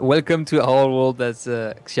 Well, welcome to our world. That's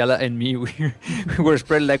Xiala and me. We were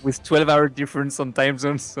spread like with 12-hour difference on time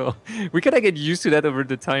zones, so we kind of get used to that over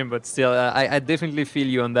the time. But still, I definitely feel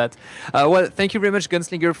you on that. Well, thank you very much,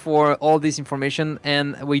 Gunslinger, for all this information,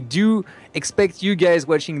 and we do expect you guys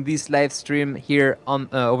watching this live stream here on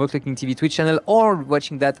OverClocking-TV Twitch channel, or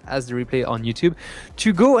watching that as the replay on YouTube,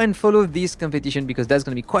 to go and follow this competition, because that's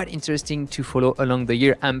going to be quite interesting to follow along the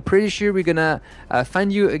year. I'm pretty sure we're gonna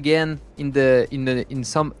find you again in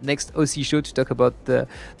some next OC show to talk about the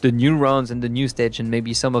new rounds and the new stage, and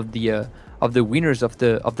maybe some of the winners of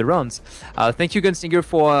the rounds. Thank you, Gunslinger,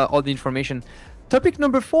 for all the information. Topic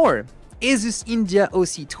number 4, ASUS India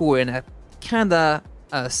OC Tour, and I kinda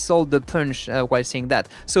sold the punch while saying that.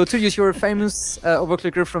 So Toolius, you're a famous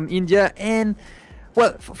overclocker from India, and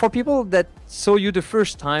well, for people that saw you the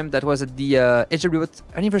first time, that was at the HWBOT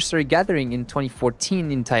anniversary gathering in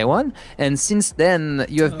 2014 in Taiwan, and since then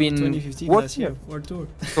you have been 2015 last year, World Tour.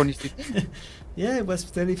 2015. Yeah, it was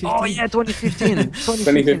 2015. Oh yeah, 2015.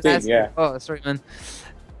 2015, yeah. Oh, sorry, man.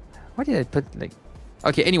 Why did I put like?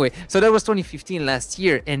 Okay, anyway, so that was 2015 last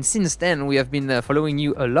year, and since then we have been following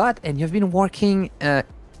you a lot, and you've been working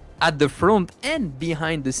at the front and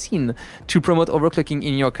behind the scene to promote overclocking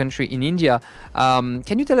in your country, in India.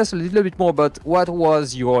 Can you tell us a little bit more about what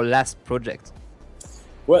was your last project?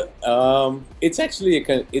 Well, it's actually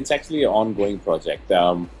an ongoing project.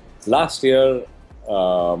 Last year,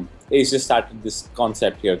 ASUS started this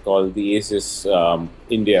concept here called the ASUS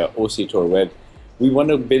India OC Tour, where we want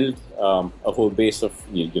to build a whole base of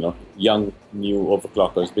young new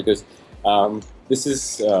overclockers, because this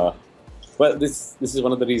is this is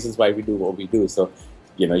one of the reasons why we do what we do. So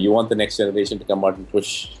you want the next generation to come out and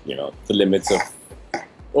push the limits of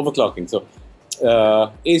overclocking. So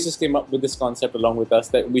ASUS came up with this concept along with us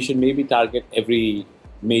that we should maybe target every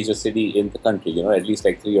major city in the country, at least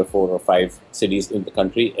like 3 or 4 or 5 cities in the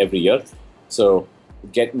country every year. So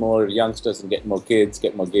get more youngsters and get more kids,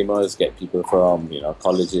 get more gamers, get people from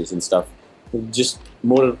colleges and stuff, just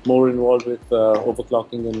more involved with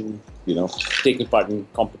overclocking and taking part in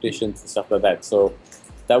competitions and stuff like that. So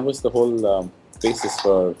that was the whole basis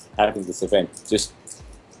for having this event, just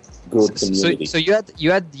grow the community. So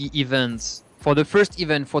you had the events for the first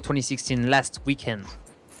event for 2016 last weekend.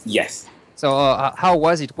 Yes. So how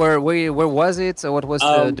was it? Where was it? What was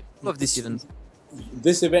the goal of this event?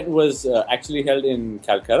 This event was actually held in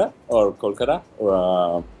Kolkata,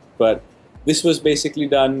 but this was basically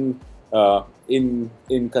done in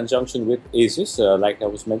conjunction with ASUS, like I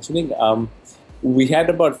was mentioning. We had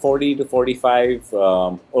about 40 to 45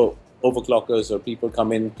 overclockers or people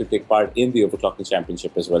come in to take part in the Overclocking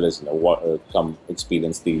Championship, as well as come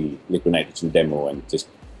experience the liquid nitrogen demo, and just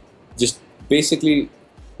basically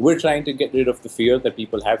we're trying to get rid of the fear that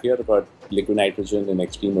people have here about liquid nitrogen and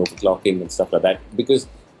extreme overclocking and stuff like that, because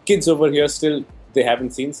kids over here still, they haven't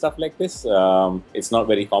seen stuff like this. It's not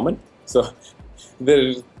very common, so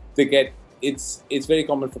it's very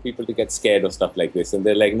common for people to get scared of stuff like this, and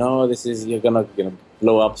they're like, no, you're gonna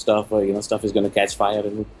blow up stuff, or stuff is gonna catch fire,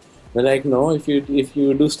 and we're like, no, if you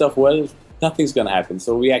do stuff well, nothing's gonna happen.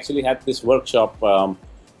 So we actually had this workshop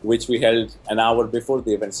which we held an hour before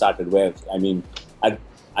the event started, where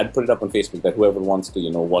I'd put it up on Facebook that whoever wants to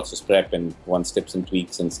watch this prep and wants tips and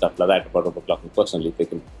tweaks and stuff like that about overclocking personally, they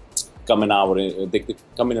can come an hour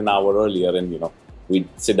earlier, and we'd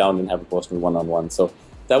sit down and have a personal one-on-one. So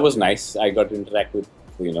that was nice. I got to interact with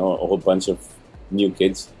a whole bunch of new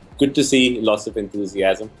kids. Good to see lots of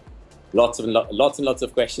enthusiasm, lots and lots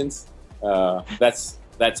of questions. That's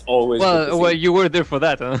always well, you were there for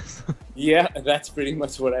that, huh? Yeah, that's pretty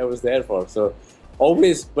much what I was there for. So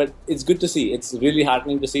always, but it's good to see. It's really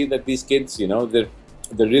heartening to see that these kids, they're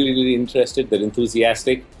really interested. They're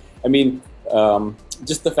enthusiastic. I mean,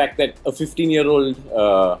 just the fact that a 15-year-old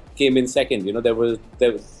came in second. There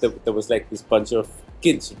was like this bunch of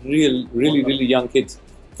kids, really young kids,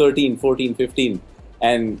 13, 14, 15,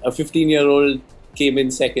 and a 15-year-old came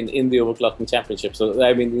in second in the Overclocking Championship. So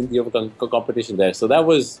I mean, in the overclocking competition there. So that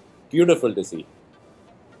was beautiful to see.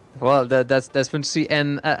 Well, that's fun to see.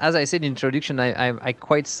 And as I said in introduction, I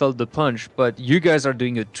quite sold the punch, but you guys are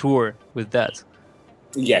doing a tour with that.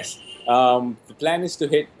 Yes. The plan is to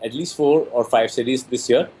hit at least 4 or 5 cities this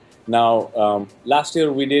year. Now, last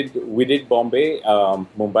year we did Bombay,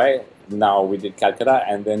 Mumbai. Now we did Calcutta,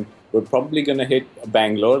 and then we're probably going to hit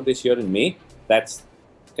Bangalore this year in May. That's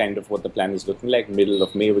kind of what the plan is looking like. Middle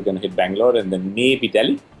of May, we're going to hit Bangalore, and then maybe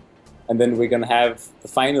Delhi. And then we're going to have the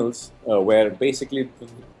finals, where basically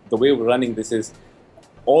the way we're running this is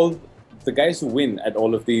all the guys who win at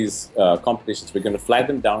all of these competitions, we're going to fly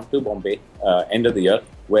them down to Bombay end of the year,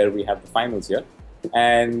 where we have the finals here.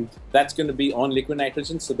 And that's going to be on liquid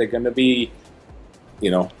nitrogen. So they're going to be,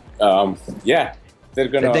 yeah, they're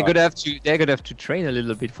going to have to train a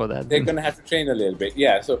little bit for that. They're going to have to train a little bit.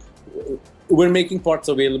 Yeah. So we're making pots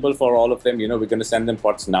available for all of them. We're going to send them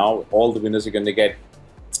pots now. All the winners are going to get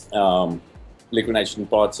liquid nitrogen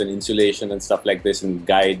pots and insulation and stuff like this, and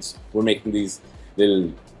guides. We're making these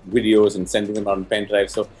little videos and sending them out on pen drive.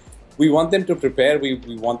 So we want them to prepare. We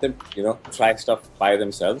want them, try stuff by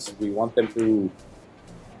themselves. We want them to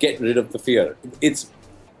get rid of the fear. It's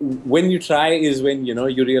when you try is when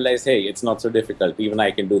you realize, hey, it's not so difficult. Even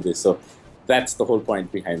I can do this. So that's the whole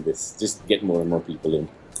point behind this. Just get more and more people in.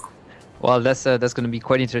 Well, that's going to be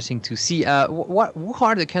quite interesting to see. Who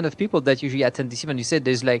are the kind of people that usually attend this event? You said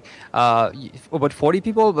there's like about 40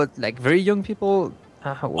 people, but like very young people.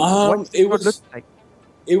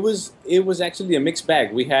 It was actually a mixed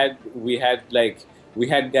bag. We had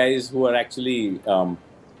guys who are actually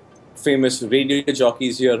famous radio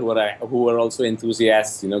jockeys here who are also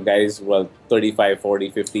enthusiasts. Guys who are 35,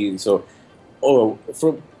 40, 50. So,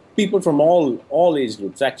 from people from all age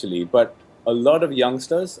groups actually, but a lot of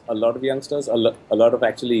youngsters, a lot of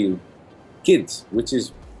actually kids, which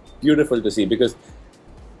is beautiful to see, because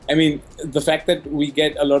I mean, the fact that we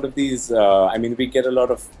get a lot of these, we get a lot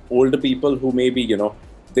of older people who maybe,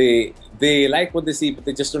 they like what they see, but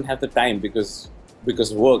they just don't have the time, because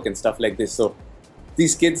because of work and stuff like this. So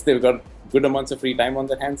these kids, they've got good amounts of free time on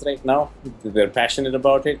their hands right now. They're passionate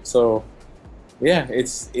about it. So yeah,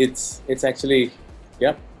 it's actually,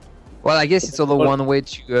 yeah. Well, I guess it's also one way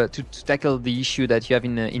to tackle the issue that you have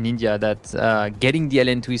in India, that getting the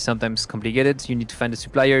LN2 is sometimes complicated. You need to find a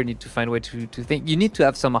supplier, you need to find a way to think. You need to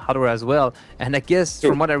have some hardware as well. And I guess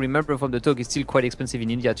from what I remember from the talk, it's still quite expensive in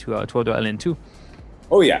India to order LN2.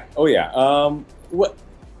 Oh yeah.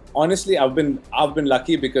 Honestly, I've been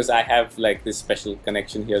lucky because I have like this special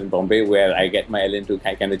connection here in Bombay where I get my LN2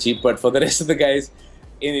 kind of cheap. But for the rest of the guys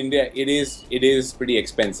in India, it is pretty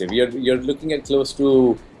expensive. You're looking at close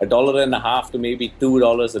to $1.50 to maybe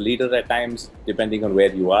 $2 a liter at times, depending on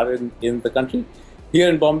where you are in the country. Here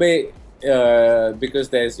in Bombay, because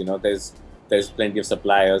there's plenty of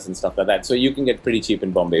suppliers and stuff like that, so you can get pretty cheap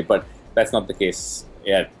in Bombay. But that's not the case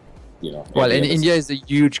yet. Well, and India is a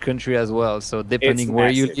huge country as well, so depending where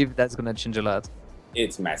you live, that's going to change a lot.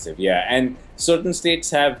 It's massive, yeah. And certain states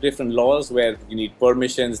have different laws where you need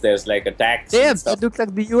permissions. There's like a tax. Damn, that looks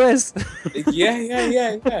like the US.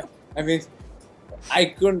 Yeah. I mean,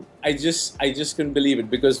 I just couldn't believe it,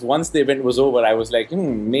 because once the event was over, I was like,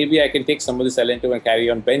 maybe I can take some of this LN2 and carry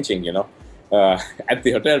on benching, at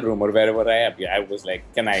the hotel room or wherever I am. Yeah, I was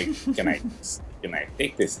like, can I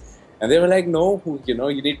take this? And they were like, no,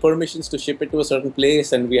 you need permissions to ship it to a certain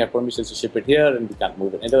place, and we have permissions to ship it here, and we can't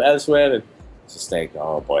move it elsewhere. And it's just like,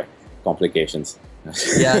 oh boy, complications.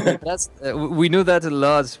 Yeah, that's we know that a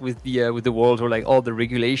lot with the world, or like all the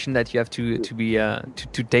regulation that you have to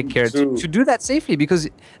take care to do that safely, because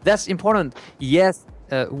that's important. Yes,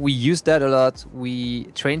 we use that a lot. We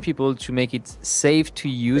train people to make it safe to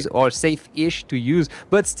use, or safe-ish to use,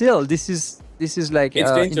 but still, this is like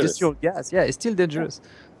industrial gas. Yeah, it's still dangerous.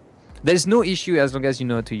 There's no issue as long as you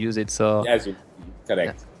know how to use it. So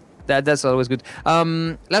correct. Yeah, that's always good.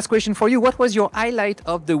 Last question for you: what was your highlight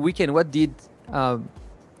of the weekend? What did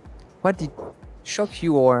shock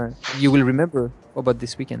you, or you will remember about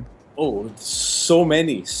this weekend? Oh, so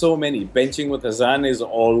many. Benching with Hassan is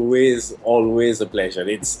always a pleasure.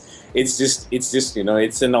 It's just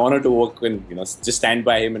it's an honor to work and just stand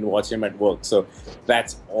by him and watch him at work. So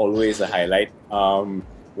that's always a highlight.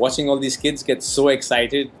 Watching all these kids get so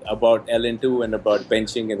excited about LN2 and about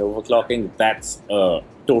benching and overclocking, that's a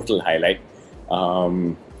total highlight.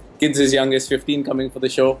 Kids as young as 15 coming for the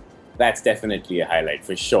show, that's definitely a highlight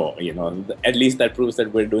for sure. At least that proves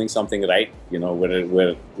that we're doing something right.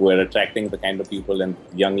 We're attracting the kind of people and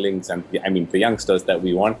younglings, and the youngsters that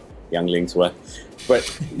we want. Younglings were, but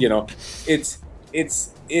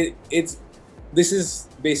this is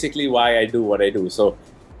basically why I do what I do. So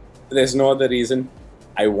there's no other reason.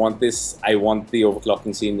 I want the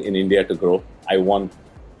overclocking scene in India to grow. I want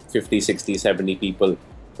 50, 60, 70 people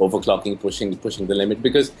overclocking, pushing the limit,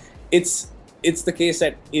 because it's the case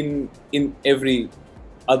that in every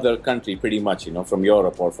other country, pretty much, from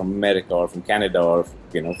Europe or from America or from Canada or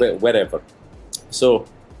wherever. So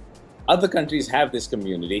other countries have this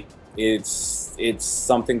community. It's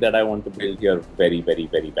something that I want to build here very, very,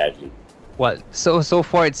 very badly. Well, so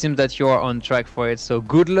far it seems that you are on track for it. So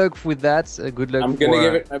good luck with that. Good luck. I'm gonna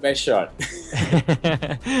give it my best shot.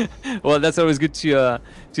 Well, that's always good to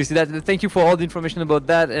see that. Thank you for all the information about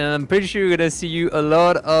that. And I'm pretty sure you're gonna see you a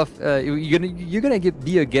lot of. You're gonna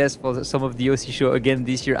be a guest for some of the OC show again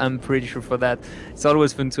this year. I'm pretty sure for that. It's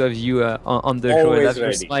always fun to have you on the show and have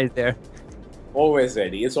your smile there. Always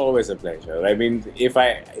ready. It's always a pleasure. I mean, if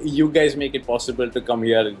you guys make it possible to come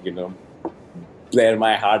here and blare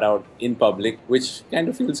my heart out in public, which kind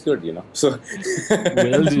of feels good, So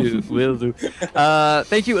will do.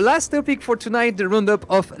 Thank you. Last topic for tonight: the roundup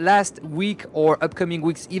of last week or upcoming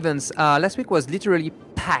week's events. Last week was literally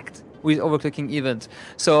packed with overclocking events.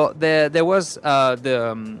 So there was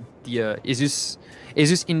the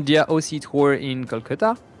ASUS India OC Tour in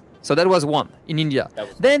Kolkata. So that was one in India.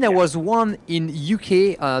 Then there was one in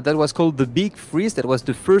UK that was called the Big Freeze. That was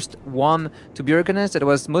the first one to be organized. That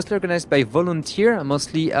was mostly organized by volunteer,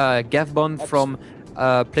 mostly Gavbon from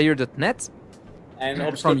Player.net and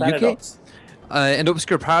Obscure Paradox. And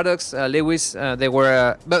Obscure Paradox, Lewis. They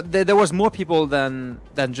were, but there was more people than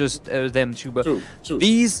just them two. But true.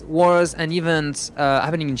 This was an event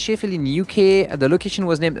happening in Sheffield in the UK. The location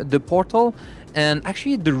was named The Portal. And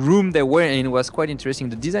actually, the room they were in was quite interesting.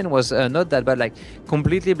 The design was not that bad, like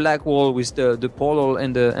completely black wall with the portal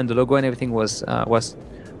and the logo and everything was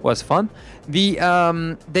was fun. They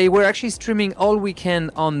were actually streaming all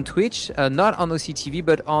weekend on Twitch, not on OC TV,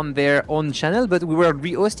 but on their own channel. But we were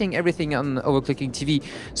re-hosting everything on OverClocking-TV.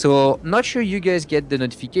 So not sure you guys get the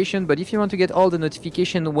notification, but if you want to get all the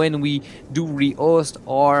notification when we do re-host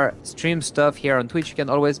or stream stuff here on Twitch, you can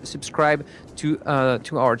always subscribe to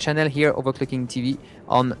our channel here, OverClocking-TV,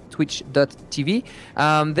 on twitch.tv.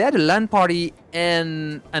 They had a LAN party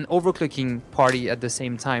and an overclocking party at the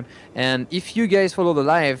same time. And if you guys follow the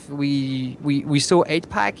live, we saw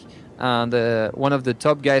 8pack, one of the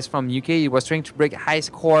top guys from UK. He was trying to break a high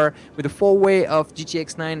score with a 4-way of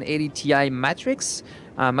GTX 980 Ti Matrix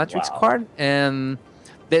card. And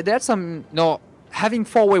there are some, having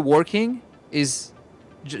 4-way working is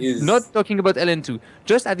not talking about LN2,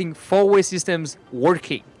 just having 4-way systems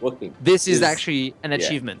working. This is actually an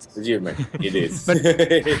achievement. Achievement, it is. But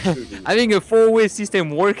having a 4-way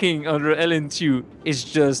system working under LN2 is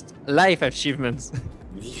just life achievements.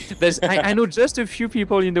 I know just a few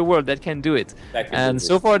people in the world that can do it. And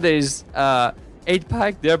so far there's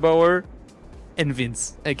 8pack, Derbauer, and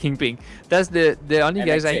Vince, Kingping. That's the only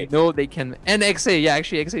guys I know they can. And XA, yeah,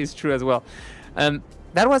 actually XA is true as well.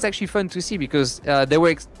 That was actually fun to see because they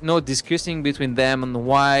were discussing between them on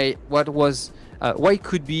why it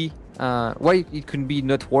could be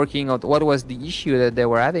not working, or what was the issue that they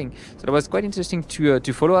were having. So that was quite interesting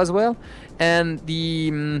to follow as well. And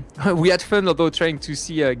we had fun although trying to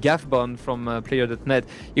see Gafbon from Player.net.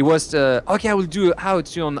 It was okay, I will do how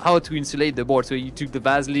to insulate the board. So you took the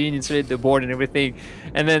Vaseline, insulate the board and everything,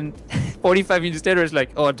 and then 45 minutes later it's like,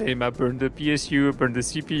 oh damn, I burned the PSU, burned the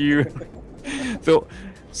CPU. So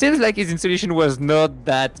seems like his installation was not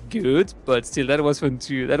that good, but still that was fun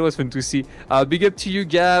to see. Big up to you,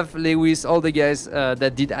 Gav, Lewis, all the guys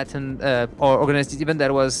that did attend or organize this event.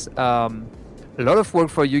 That was a lot of work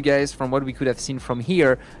for you guys from what we could have seen from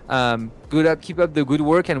here. Keep up the good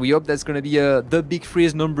work, and we hope that's going to be the Big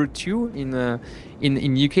Freeze #2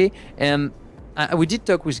 in UK. And we did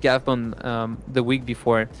talk with Gavbon the week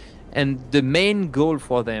before, and the main goal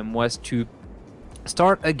for them was to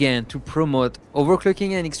start again to promote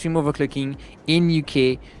overclocking and extreme overclocking in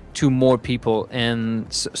UK to more people. And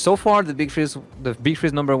so far the Big Freeze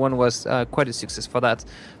 #1 was quite a success for that.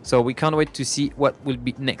 So we can't wait to see what will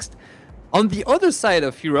be next. On the other side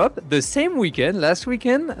of Europe, the same weekend, last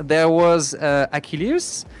weekend, there was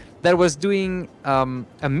Achilles that was doing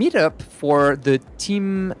a meetup for the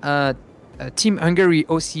Team Hungary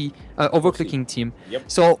OC overclocking team. Yep.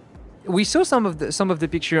 So we saw some of the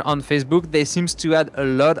picture on Facebook. They seems to had a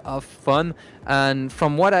lot of fun, and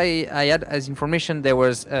from what I had as information, there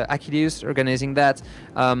was Achilles organizing that,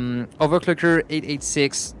 Overclocker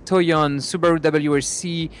 886, Toyon, Subaru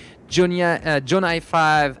WRC, John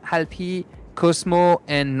I5, Halpi, Cosmo,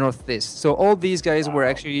 and Northeast. So all these guys were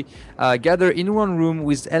actually gathered in one room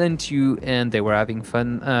with LN2, and they were having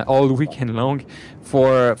fun all weekend long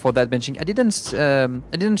for that benching. I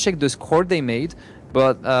didn't check the score they made,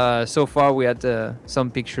 but so far we had some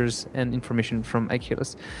pictures and information from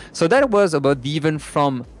Achilles. So that was about the event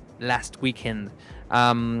from last weekend.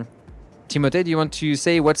 Timothée, do you want to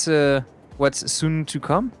say what's soon to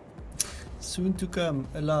come? Soon to come,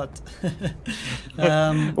 a lot.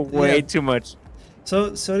 Way too much. So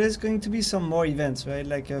there's going to be some more events, right?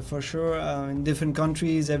 Like for sure, in different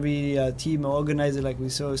countries, every team or organizer, like we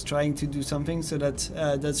saw, is trying to do something. So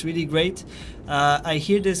that's really great. I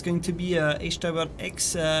hear there's going to be a HWBOT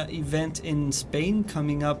X event in Spain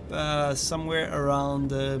coming up somewhere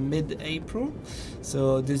around mid-April.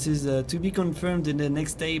 So this is to be confirmed in the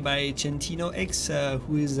next day by Centino X,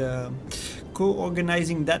 who is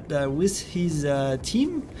co-organizing that with his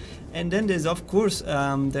team. And then there's of course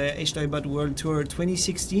the HWBOT World Tour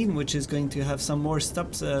 2016, which is going to have some more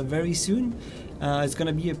stops very soon. It's going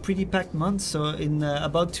to be a pretty packed month, so in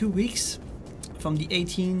about 2 weeks, from the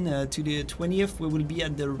 18th to the 20th, we will be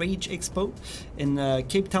at the Rage Expo in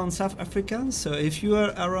Cape Town, South Africa. So if you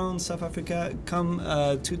are around South Africa, come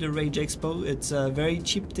to the Rage Expo. It's very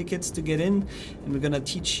cheap tickets to get in, and we're gonna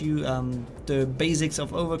teach you the basics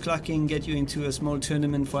of overclocking, get you into a small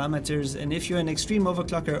tournament for amateurs. And if you're an extreme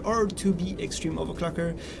overclocker or to be extreme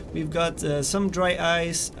overclocker, we've got some dry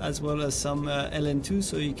ice as well as some LN2,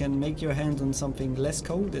 so you can make your hand on something less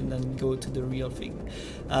cold and then go to the real thing.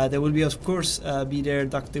 There will be, of course, be there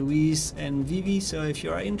Dr. Weiss and Vivi, so if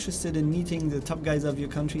you are interested in meeting the top guys of your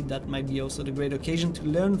country, that might be also the great occasion to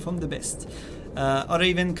learn from the best. Other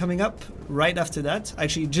event coming up right after that,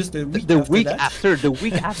 actually just the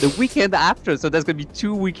weekend after, so that's gonna be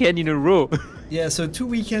 2 weekends in a row. Yeah, so 2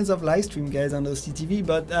 weekends of live stream, guys, on OCTV.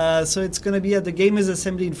 But so it's gonna be at the Gamers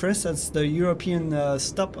Assembly in France. That's the European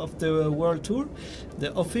stop of the World Tour,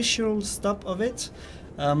 the official stop of it.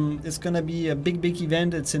 It's going to be a big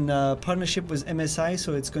event. It's in partnership with MSI,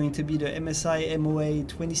 so it's going to be the MSI MOA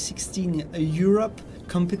 2016 Europe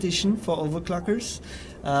competition for overclockers,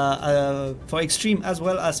 for extreme as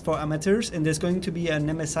well as for amateurs, and there's going to be an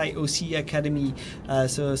MSI OC Academy.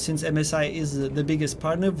 So since MSI is the biggest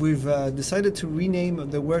partner, we've decided to rename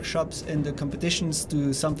the workshops and the competitions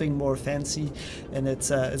to something more fancy, and it's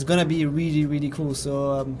going to be really cool.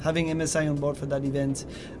 So having MSI on board for that event,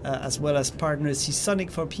 as well as partners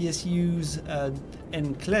Seasonic for PSUs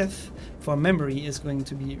and Clef for memory, is going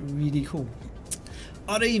to be really cool.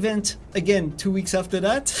 Other event, again, 2 weeks after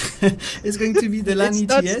that, is going to be the LAN ETS.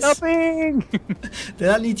 It's not stopping! The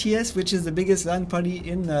LAN ETS, which is the biggest LAN party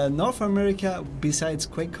in North America besides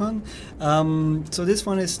QuakeCon. So this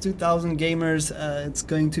one is 2,000 gamers. It's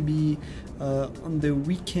going to be on the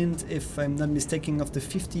weekend, if I'm not mistaken, of the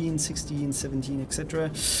 15, 16, 17, etc.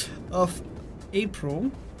 of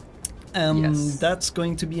April. Yes. That's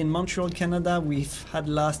going to be in Montreal, Canada. We've had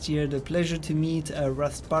last year the pleasure to meet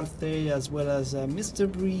Rasparte, as well as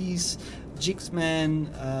Mr. Breeze, Jixman,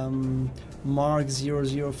 Mark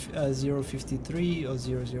 00053 or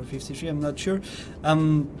 0053, I'm not sure,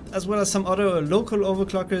 as well as some other local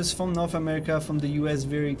overclockers from North America, from the US,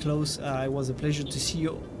 very close. It was a pleasure to see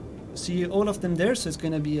all of them there, so it's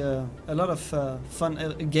going to be a lot of fun,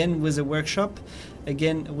 again with a workshop,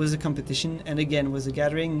 again with a competition, and again with a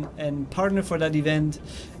gathering. And partner for that event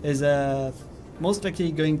is most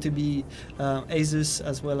likely going to be ASUS,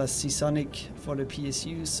 as well as Seasonic for the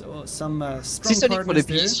PSU, so some strong Seasonic partners for the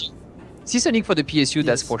there. PSU. Seasonic for the PSU,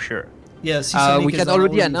 that's for sure. Yeah, Seasonic we is can on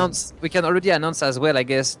already all announce. We can already announce as well, I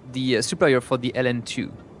guess, the supplier for the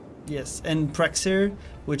LN2. Yes, and Praxair,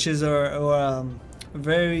 which is our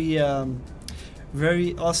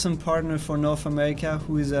very awesome partner for North America,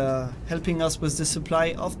 who is helping us with the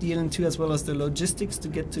supply of the LN2, as well as the logistics to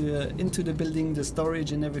get into the building, the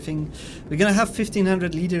storage and everything. We're gonna have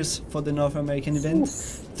 1,500 liters for the North American event,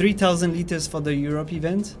 3,000 liters for the Europe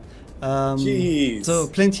event. So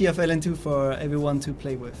plenty of LN2 for everyone to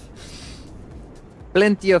play with.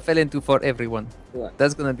 Plenty of LN2 for everyone. Yeah.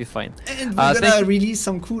 That's gonna be fine. And we're gonna release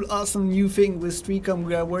some cool, awesome new thing with Streetcom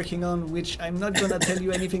we are working on, which I'm not gonna tell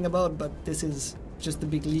you anything about, but this is just a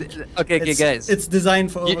big leak. Okay, guys. It's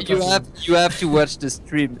designed for overclocking. You have to watch the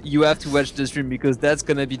stream. You have to watch the stream, because that's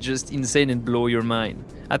gonna be just insane and blow your mind.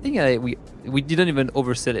 I think we didn't even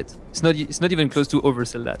oversell it. It's not even close to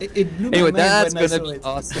oversell that. It blew Anyway, my mind that's when I gonna saw be it.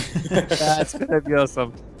 awesome. That's gonna be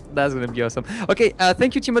awesome. That's gonna be awesome. Okay,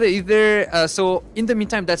 thank you, Timothy. Is there so in the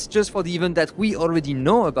meantime, that's just for the event that we already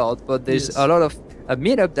know about, but there's a lot of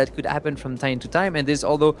meetup that could happen from time to time, and there's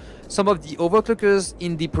although some of the overclockers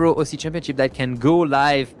in the ProOC Championship that can go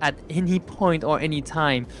live at any point or any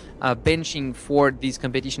time, benching for these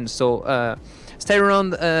competitions. So stay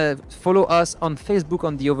around, follow us on Facebook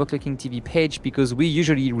on the OverClocking-TV page, because we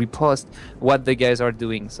usually repost what the guys are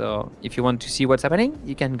doing. So if you want to see what's happening,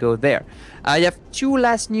 you can go there. I have two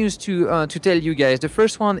last news to tell you guys. The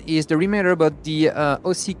first one is the reminder about the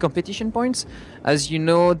OC competition points. As you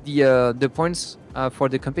know, the points for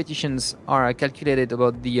the competitions are calculated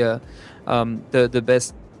about the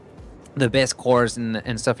best cores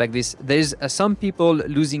and stuff like this. There's some people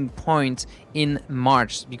losing points in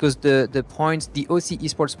March, because the points, the OC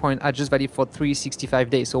esports point, are just valid for 365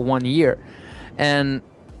 days, so 1 year, and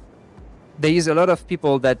there is a lot of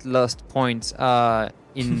people that lost points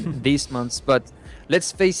in these months. But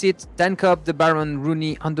let's face it, Dankop, the Baron,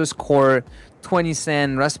 Rooney _ 20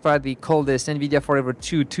 Cent, Raspart, the Coldest, Nvidia Forever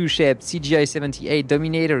 2, Shep, CGI 78,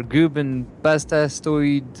 Dominator, Guben,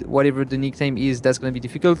 Bastastoid, whatever the nickname is, that's going to be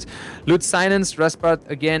difficult. Loot Silence, Raspart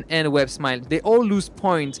again, and Web Smile. They all lose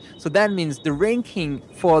points, so that means the ranking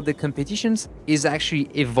for the competitions is actually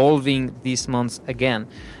evolving this month again.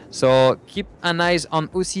 So keep an eye on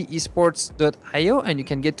OCEsports.io, and you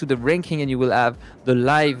can get to the ranking, and you will have the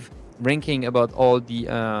live ranking about all the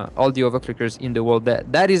overclockers in the world.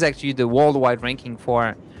 That is actually the worldwide ranking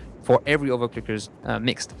for every overclockers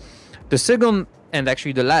mixed. The second, and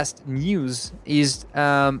actually the last news, is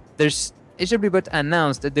there's HWBOT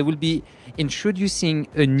announced that they will be introducing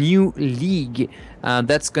a new league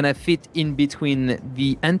that's gonna fit in between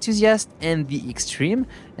the enthusiast and the extreme,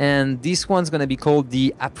 and this one's gonna be called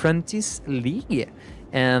the Apprentice League.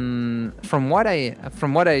 And from what I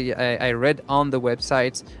read on the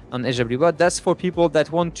website on HWBOT, that's for people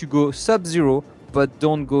that want to go sub-zero but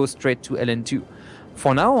don't go straight to LN2.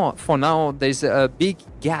 For now, there's a big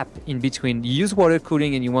gap in between. You use water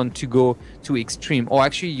cooling and you want to go to extreme, or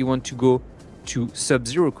actually you want to go to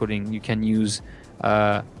sub-zero cooling. You can use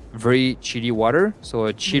very chilly water, so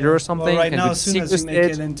a chiller or something. Well, right now, as soon sing as you the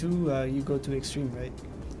make stage. LN2, you go to extreme, right?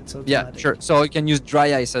 It's Yeah, automatic. sure. So you can use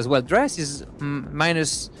dry ice as well. Dry ice is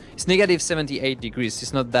it's negative 78 degrees.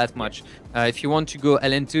 It's not that much. If you want to go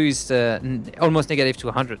LN2, it's almost negative to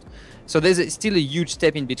 100. So there's still a huge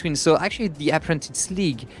step in between. So actually, the Apprentice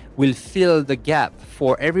League will fill the gap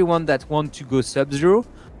for everyone that want to go Sub-Zero,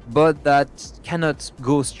 but that cannot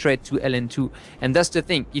go straight to LN2. And that's the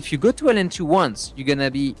thing. If you go to LN2 once, you're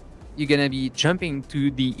gonna be jumping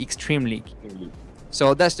to the Extreme League.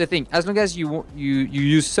 So that's the thing. As long as you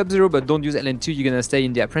use Sub-Zero but don't use LN2, you're gonna stay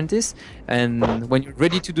in the Apprentice. And when you're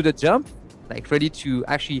ready to do the jump, like ready to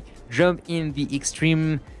actually jump in the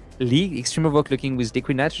Extreme League, Extreme Overclocking with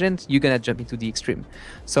liquid nitrogen, you're gonna jump into the Extreme.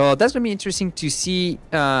 So that's gonna be interesting to see.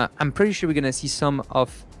 I'm pretty sure we're gonna see some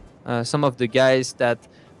of the guys that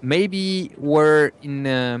maybe were in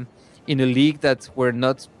a league that were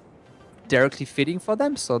not directly fitting for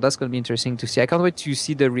them. So that's going to be interesting to see. I can't wait to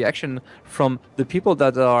see the reaction from the people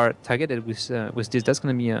that are targeted with this. That's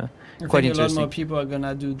going to be quite interesting. A lot more people are going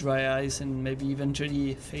to do dry ice, and maybe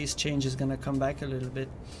eventually phase change is going to come back a little bit.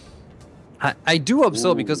 I do hope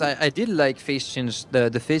so, because I did like phase change,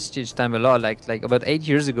 the phase change time a lot. Like about 8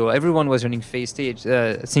 years ago, everyone was running phase stage,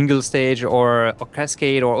 single stage or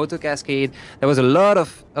cascade or auto cascade. There was a lot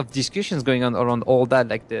of discussions going on around all that,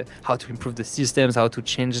 like how to improve the systems, how to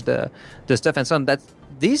change the stuff and so on. That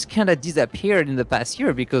this kind of disappeared in the past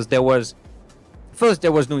year because there was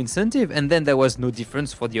no incentive, and then there was no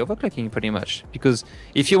difference for the overclocking pretty much. Because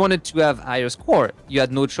if you wanted to have higher score, you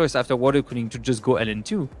had no choice after water cooling to just go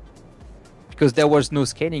LN2. Because there was no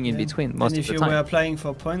scaling in between most of the time. And if you were applying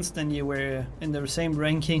for points, then you were in the same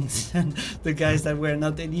rankings and the guys that were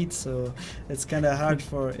not elite. So it's kind of hard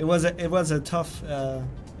for. It was a tough.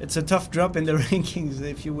 It's a tough drop in the rankings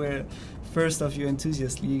if you were first of your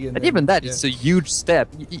enthusiast league. And but even that, it's a huge step.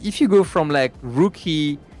 If you go from like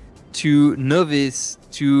rookie to novice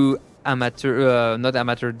to amateur, not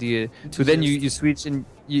amateur, so then you switch and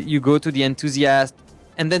you go to the enthusiast.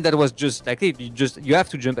 And then that was just like it. You have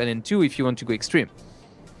to jump LN2 if you want to go extreme.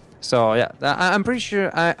 So yeah, I'm pretty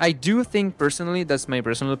sure. I do think personally, that's my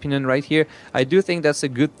personal opinion right here. I do think that's a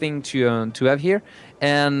good thing to have here.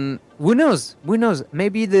 And who knows?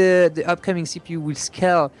 Maybe the upcoming CPU will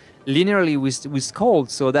scale linearly with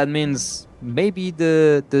cold. So that means maybe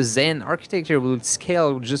the Zen architecture will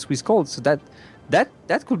scale just with cold. So that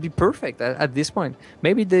could be perfect at this point.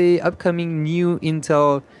 Maybe the upcoming new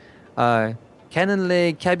Intel. Cannon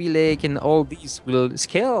Lake, Kaby Lake, and all these will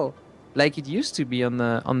scale like it used to be on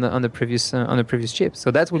the previous chip. So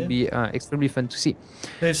that would be extremely fun to see.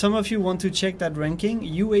 If some of you want to check that ranking,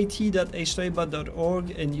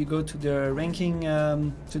 uat.h3bot.org, and you go to the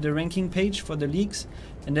ranking page for the leagues,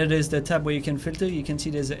 and there is the tab where you can filter. You can see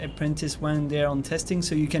there's an apprentice one there on testing,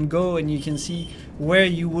 so you can go and you can see where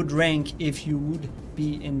you would rank if you would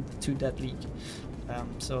be into that league.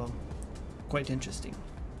 So quite interesting.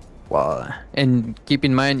 Well, and keep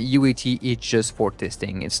in mind, UAT is just for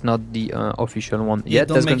testing. It's not the official one. Yeah,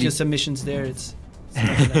 don't make your submissions there. It's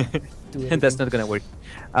not that's not gonna work.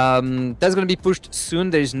 That's gonna be pushed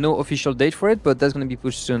soon. There is no official date for it, but that's gonna be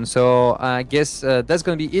pushed soon. So I guess that's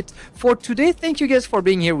gonna be it for today. Thank you guys for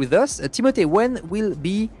being here with us. Timothée, when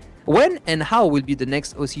and how will be the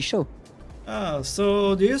next OC show?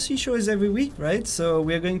 So the OC show is every week, right? So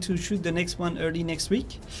we're going to shoot the next one early next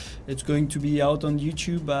week. It's going to be out on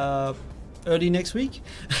YouTube early next week.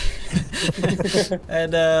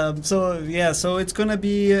 And so it's gonna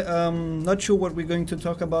be not sure what we're going to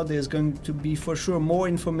talk about. There's going to be for sure more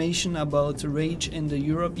information about Rage in the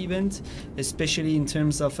Europe event, especially in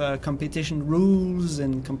terms of competition rules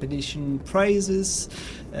and competition prizes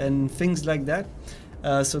and things like that.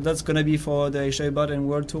 So that's going to be for the HWBOT and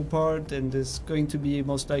World Tour part, and there's going to be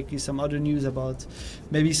most likely some other news about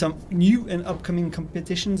maybe some new and upcoming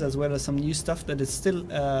competitions, as well as some new stuff that is still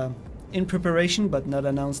in preparation but not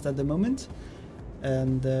announced at the moment.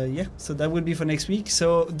 And so that will be for next week.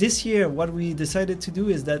 So this year what we decided to do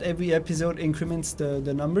is that every episode increments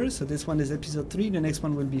the numbers. So this one is episode 3, the next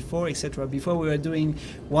one will be 4, etc. Before we were doing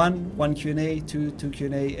one Q&A, two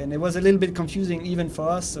Q&A, and it was a little bit confusing even for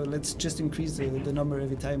us. So let's just increase the number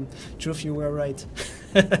every time. Truth, you were right.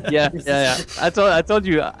 yeah. I told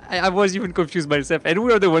you, I was even confused myself, and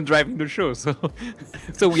we were the one driving the show, so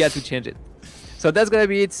we had to change it. So that's gonna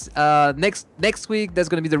be it. Next week, that's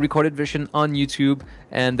gonna be the recorded version on YouTube,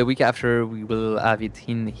 and the week after, we will have it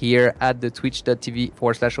in here at the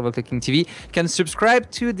twitch.tv/overclocking-TV. You can subscribe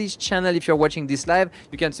to this channel if you're watching this live.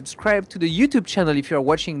 You can subscribe to the YouTube channel if you're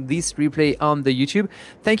watching this replay on the YouTube.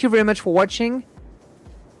 Thank you very much for watching.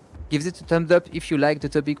 Give it a thumbs up if you like the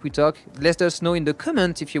topic we talk. Let us know in the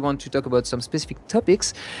comment if you want to talk about some specific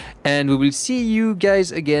topics. And we will see you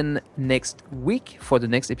guys again next week for the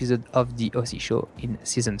next episode of the OC Show in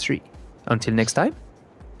Season 3. Until next time,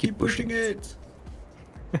 keep pushing it.